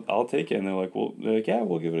go, I'll take it. And they're like, yeah,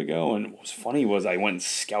 we'll give it a go. And what was funny was I went and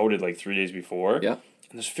scouted like 3 days before. Yeah.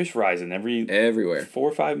 And there's fish rising everywhere. 4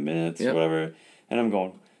 or 5 minutes or whatever. And I'm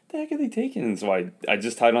going, the heck are they taking? And so I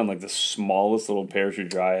just tied on like the smallest little parachute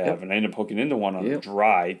dry I have, and I ended up hooking into one on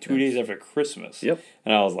dry 2 days after Christmas. Yep.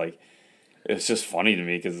 And I was like, it's just funny to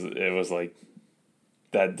me because it was like,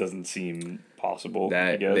 that doesn't seem possible.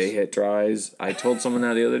 I guess They hit dries. I told someone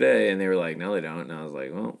that the other day, and they were like, no, they don't. And I was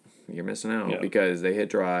like, well, you're missing out because they hit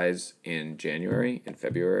dries in January, in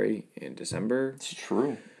February, in December. It's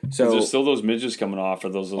true. So there's still those midges coming off, or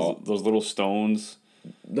those little stones.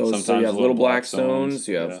 So you have little black stones.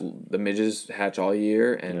 You have the midges hatch all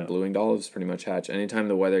year, and blue winged olives pretty much hatch anytime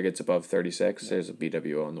the weather gets above 36. There's a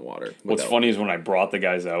BWO in the water. What's funny is when I brought the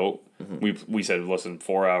guys out, we said, listen,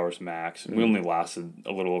 4 hours max. We only lasted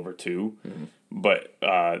a little over 2, but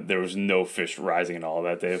there was no fish rising at all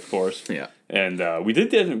that day, of course. Yeah. And we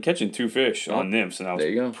did end up catching 2 fish on nymphs, and I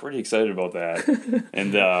was pretty excited about that.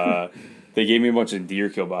 And they gave me a bunch of deer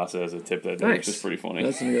kielbasa as a tip that day, which is pretty funny.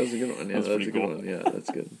 That's a good one. Yeah, that's a pretty good cool. one. Yeah, that's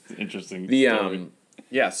good. It's interesting.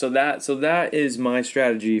 So that is my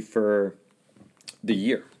strategy for the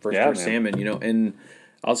year for salmon. And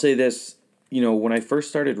I'll say this. When I first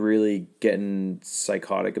started really getting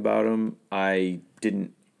psychotic about them, I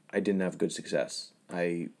didn't have good success.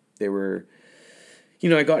 I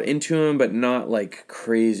got into them, but not like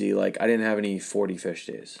crazy. Like I didn't have any 40 fish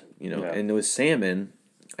days. And with salmon,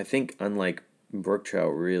 I think unlike brook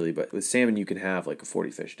trout really, but with salmon you can have like a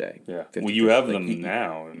 40 fish day. Yeah. Well, you have them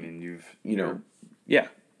now. I mean, Yeah.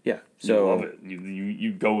 So you love it.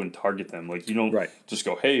 You go and target them. Like you don't just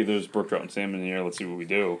go, hey, there's brook trout and salmon here. Let's see what we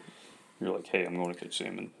do. You're like, hey, I'm going to catch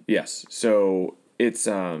salmon. Yes. So it's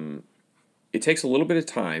it takes a little bit of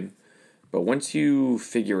time, but once you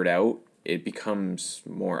figure it out, it becomes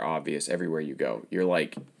more obvious everywhere you go. You're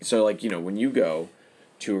like, when you go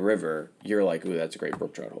to a river, you're like, ooh, that's a great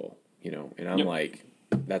brook trout hole, and I'm like,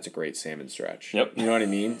 that's a great salmon stretch. Yep. You know what I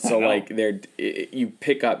mean? So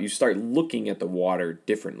you start looking at the water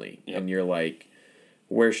differently, and you're like,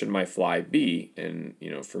 where should my fly be? And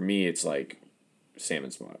for me, it's like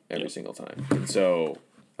salmon spot every single time. And so,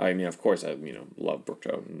 I mean, of course, I love brook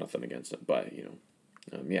trout, nothing against it, but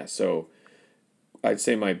so I'd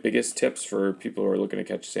say my biggest tips for people who are looking to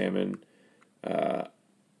catch salmon.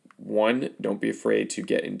 One, don't be afraid to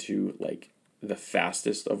get into like the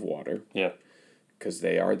fastest of water. Yeah. Because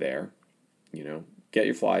they are there, get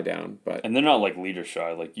your fly down. But And they're not like leader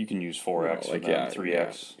shy. Like you can use 4X like, for them,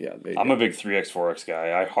 3X. I'm a big 3X, 4X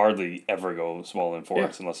guy. I hardly ever go smaller than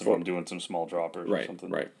 4X unless if I'm doing some small droppers or something.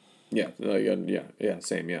 Right. Yeah.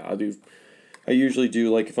 Same. Yeah. I usually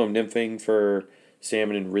do, like, if I'm nymphing for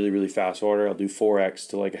salmon in really, really fast water, I'll do 4X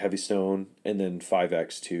to like a heavy stone, and then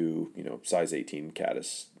 5X to, size 18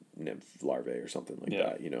 caddis nymph larvae or something like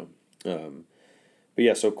that, But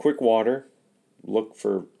yeah, so quick water, look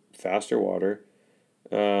for faster water.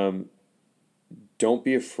 Don't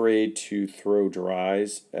be afraid to throw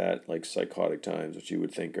dries at like psychotic times, which you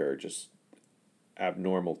would think are just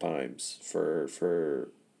abnormal times for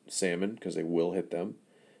salmon, because they will hit them,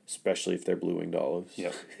 especially if they're blue-winged olives.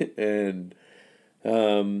 Yep. And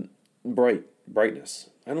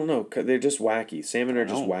brightness. I don't know. They're just wacky. Salmon are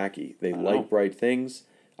just wacky. They like bright things.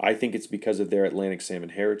 I think it's because of their Atlantic salmon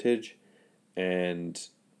heritage, and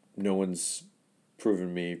no one's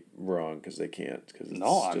proven me wrong, because they can't.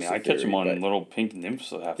 I catch them on little pink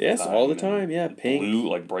nymphs half the time. Yes, all the time. Yeah, pink, blue,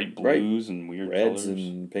 like bright blues and weird reds colors.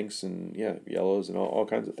 and pinks and yellows and all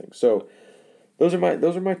kinds of things. So those are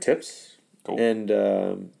my tips. Cool. And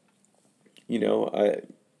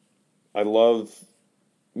I love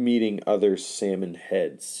meeting other salmon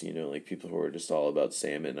heads, like people who are just all about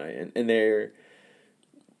salmon. And they're,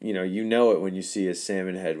 it when you see a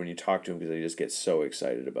salmon head, when you talk to them, because they just get so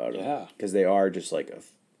excited about them. Yeah. Because they are just like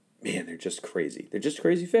they're just crazy. They're just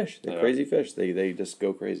crazy fish. They're crazy fish. They just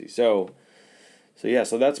go crazy. So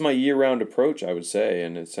that's my year-round approach, I would say.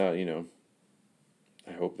 And it's, I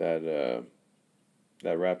hope that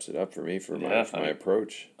that wraps it up for me for my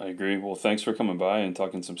approach. I agree. Well, thanks for coming by and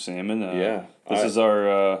talking some salmon. This is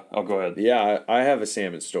our. I'll go ahead. Yeah, I have a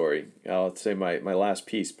salmon story. I'll say my last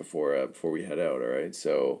piece before we head out. All right.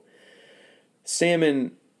 So,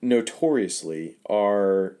 salmon notoriously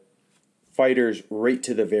are fighters right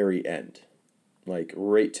to the very end, right?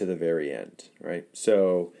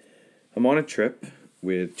 So, I'm on a trip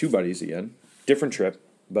with two buddies again, different trip,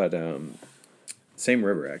 but same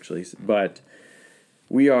river actually, but.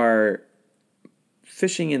 We are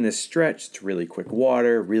fishing in this stretch. It's really quick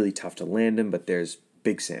water, really tough to land them, but there's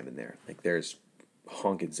big salmon there. Like, there's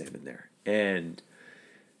honking salmon there. And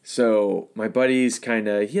so my buddy's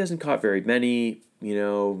he hasn't caught very many,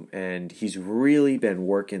 and he's really been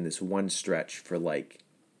working this one stretch for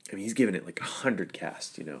he's given it 100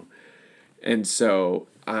 casts, And so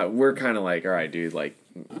we're kind of like, all right, dude,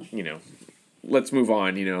 let's move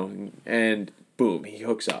on, and boom, he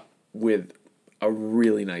hooks up with a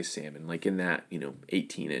really nice salmon, in that,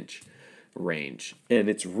 18-inch range. And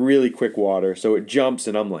it's really quick water, so it jumps,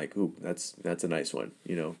 and I'm like, ooh, that's a nice one.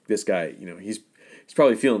 This guy, he's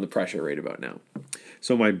probably feeling the pressure right about now.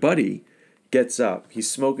 So my buddy gets up. He's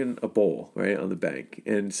smoking a bowl, right, on the bank.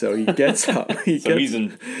 And so he gets up. He's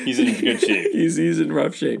in good shape. he's in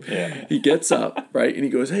rough shape. Yeah. He gets up, right, and he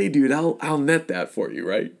goes, hey, dude, I'll net that for you,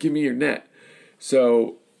 right? Give me your net.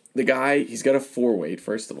 So the guy, he's got a 4-weight,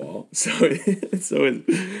 first of all. So his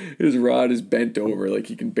rod is bent over,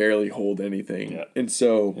 he can barely hold anything. Yeah. And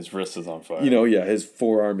so his wrist is on fire. His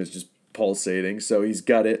forearm is just pulsating. So he's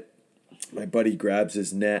got it. My buddy grabs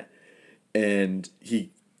his net, and he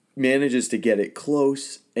manages to get it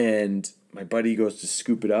close, and my buddy goes to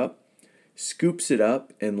scoops it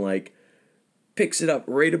up, and picks it up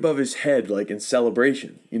right above his head, in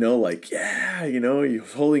celebration. He's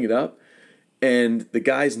holding it up. And the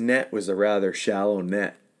guy's net was a rather shallow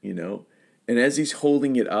net, And as he's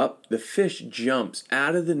holding it up, the fish jumps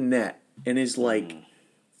out of the net and is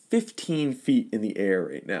 15 feet in the air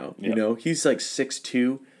right now. Yep. He's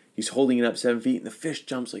 6'2". He's holding it up 7 feet, and the fish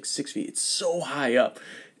jumps 6 feet. It's so high up.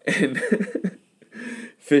 And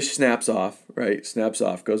fish snaps off, right?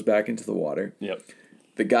 Goes back into the water. Yep.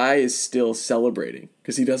 The guy is still celebrating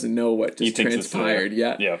because he doesn't know what just transpired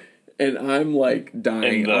yet. Yeah. And I'm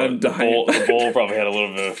dying. And the bowl probably had a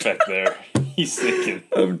little bit of effect there. He's thinking.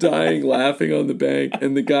 I'm dying laughing on the bank.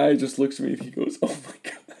 And the guy just looks at me and he goes, oh my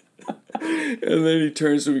God. And then he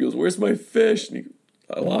turns to me and he goes, where's my fish? And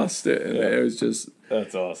I lost it. And it was just.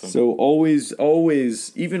 That's awesome. So always,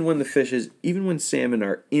 even when salmon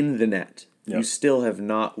are in the net, you still have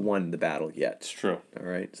not won the battle yet. It's true. All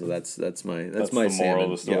right, so that's my the salmon. moral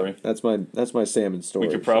of the story. Yeah, that's my salmon story.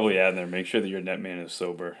 We could probably add in there. Make sure that your netman is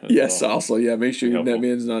sober. Yes, well. Also, make sure your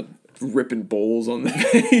netman's not ripping bowls on the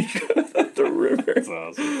bank at the river. That's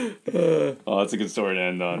awesome. That's a good story to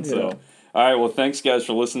end on. Yeah. So, all right. Well, thanks guys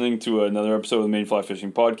for listening to another episode of the Maine Fly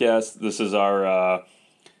Fishing Podcast. This is our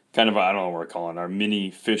I don't know what we're calling our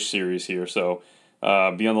mini fish series here. So, be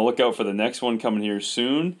on the lookout for the next one coming here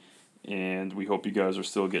soon. And we hope you guys are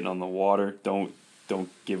still getting on the water. Don't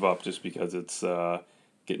give up just because it's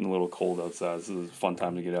getting a little cold outside. This is a fun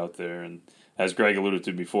time to get out there. And as Greg alluded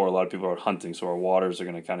to before, a lot of people are hunting, so our waters are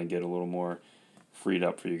going to kind of get a little more freed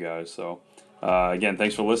up for you guys. So, again,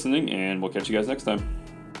 thanks for listening, and we'll catch you guys next time.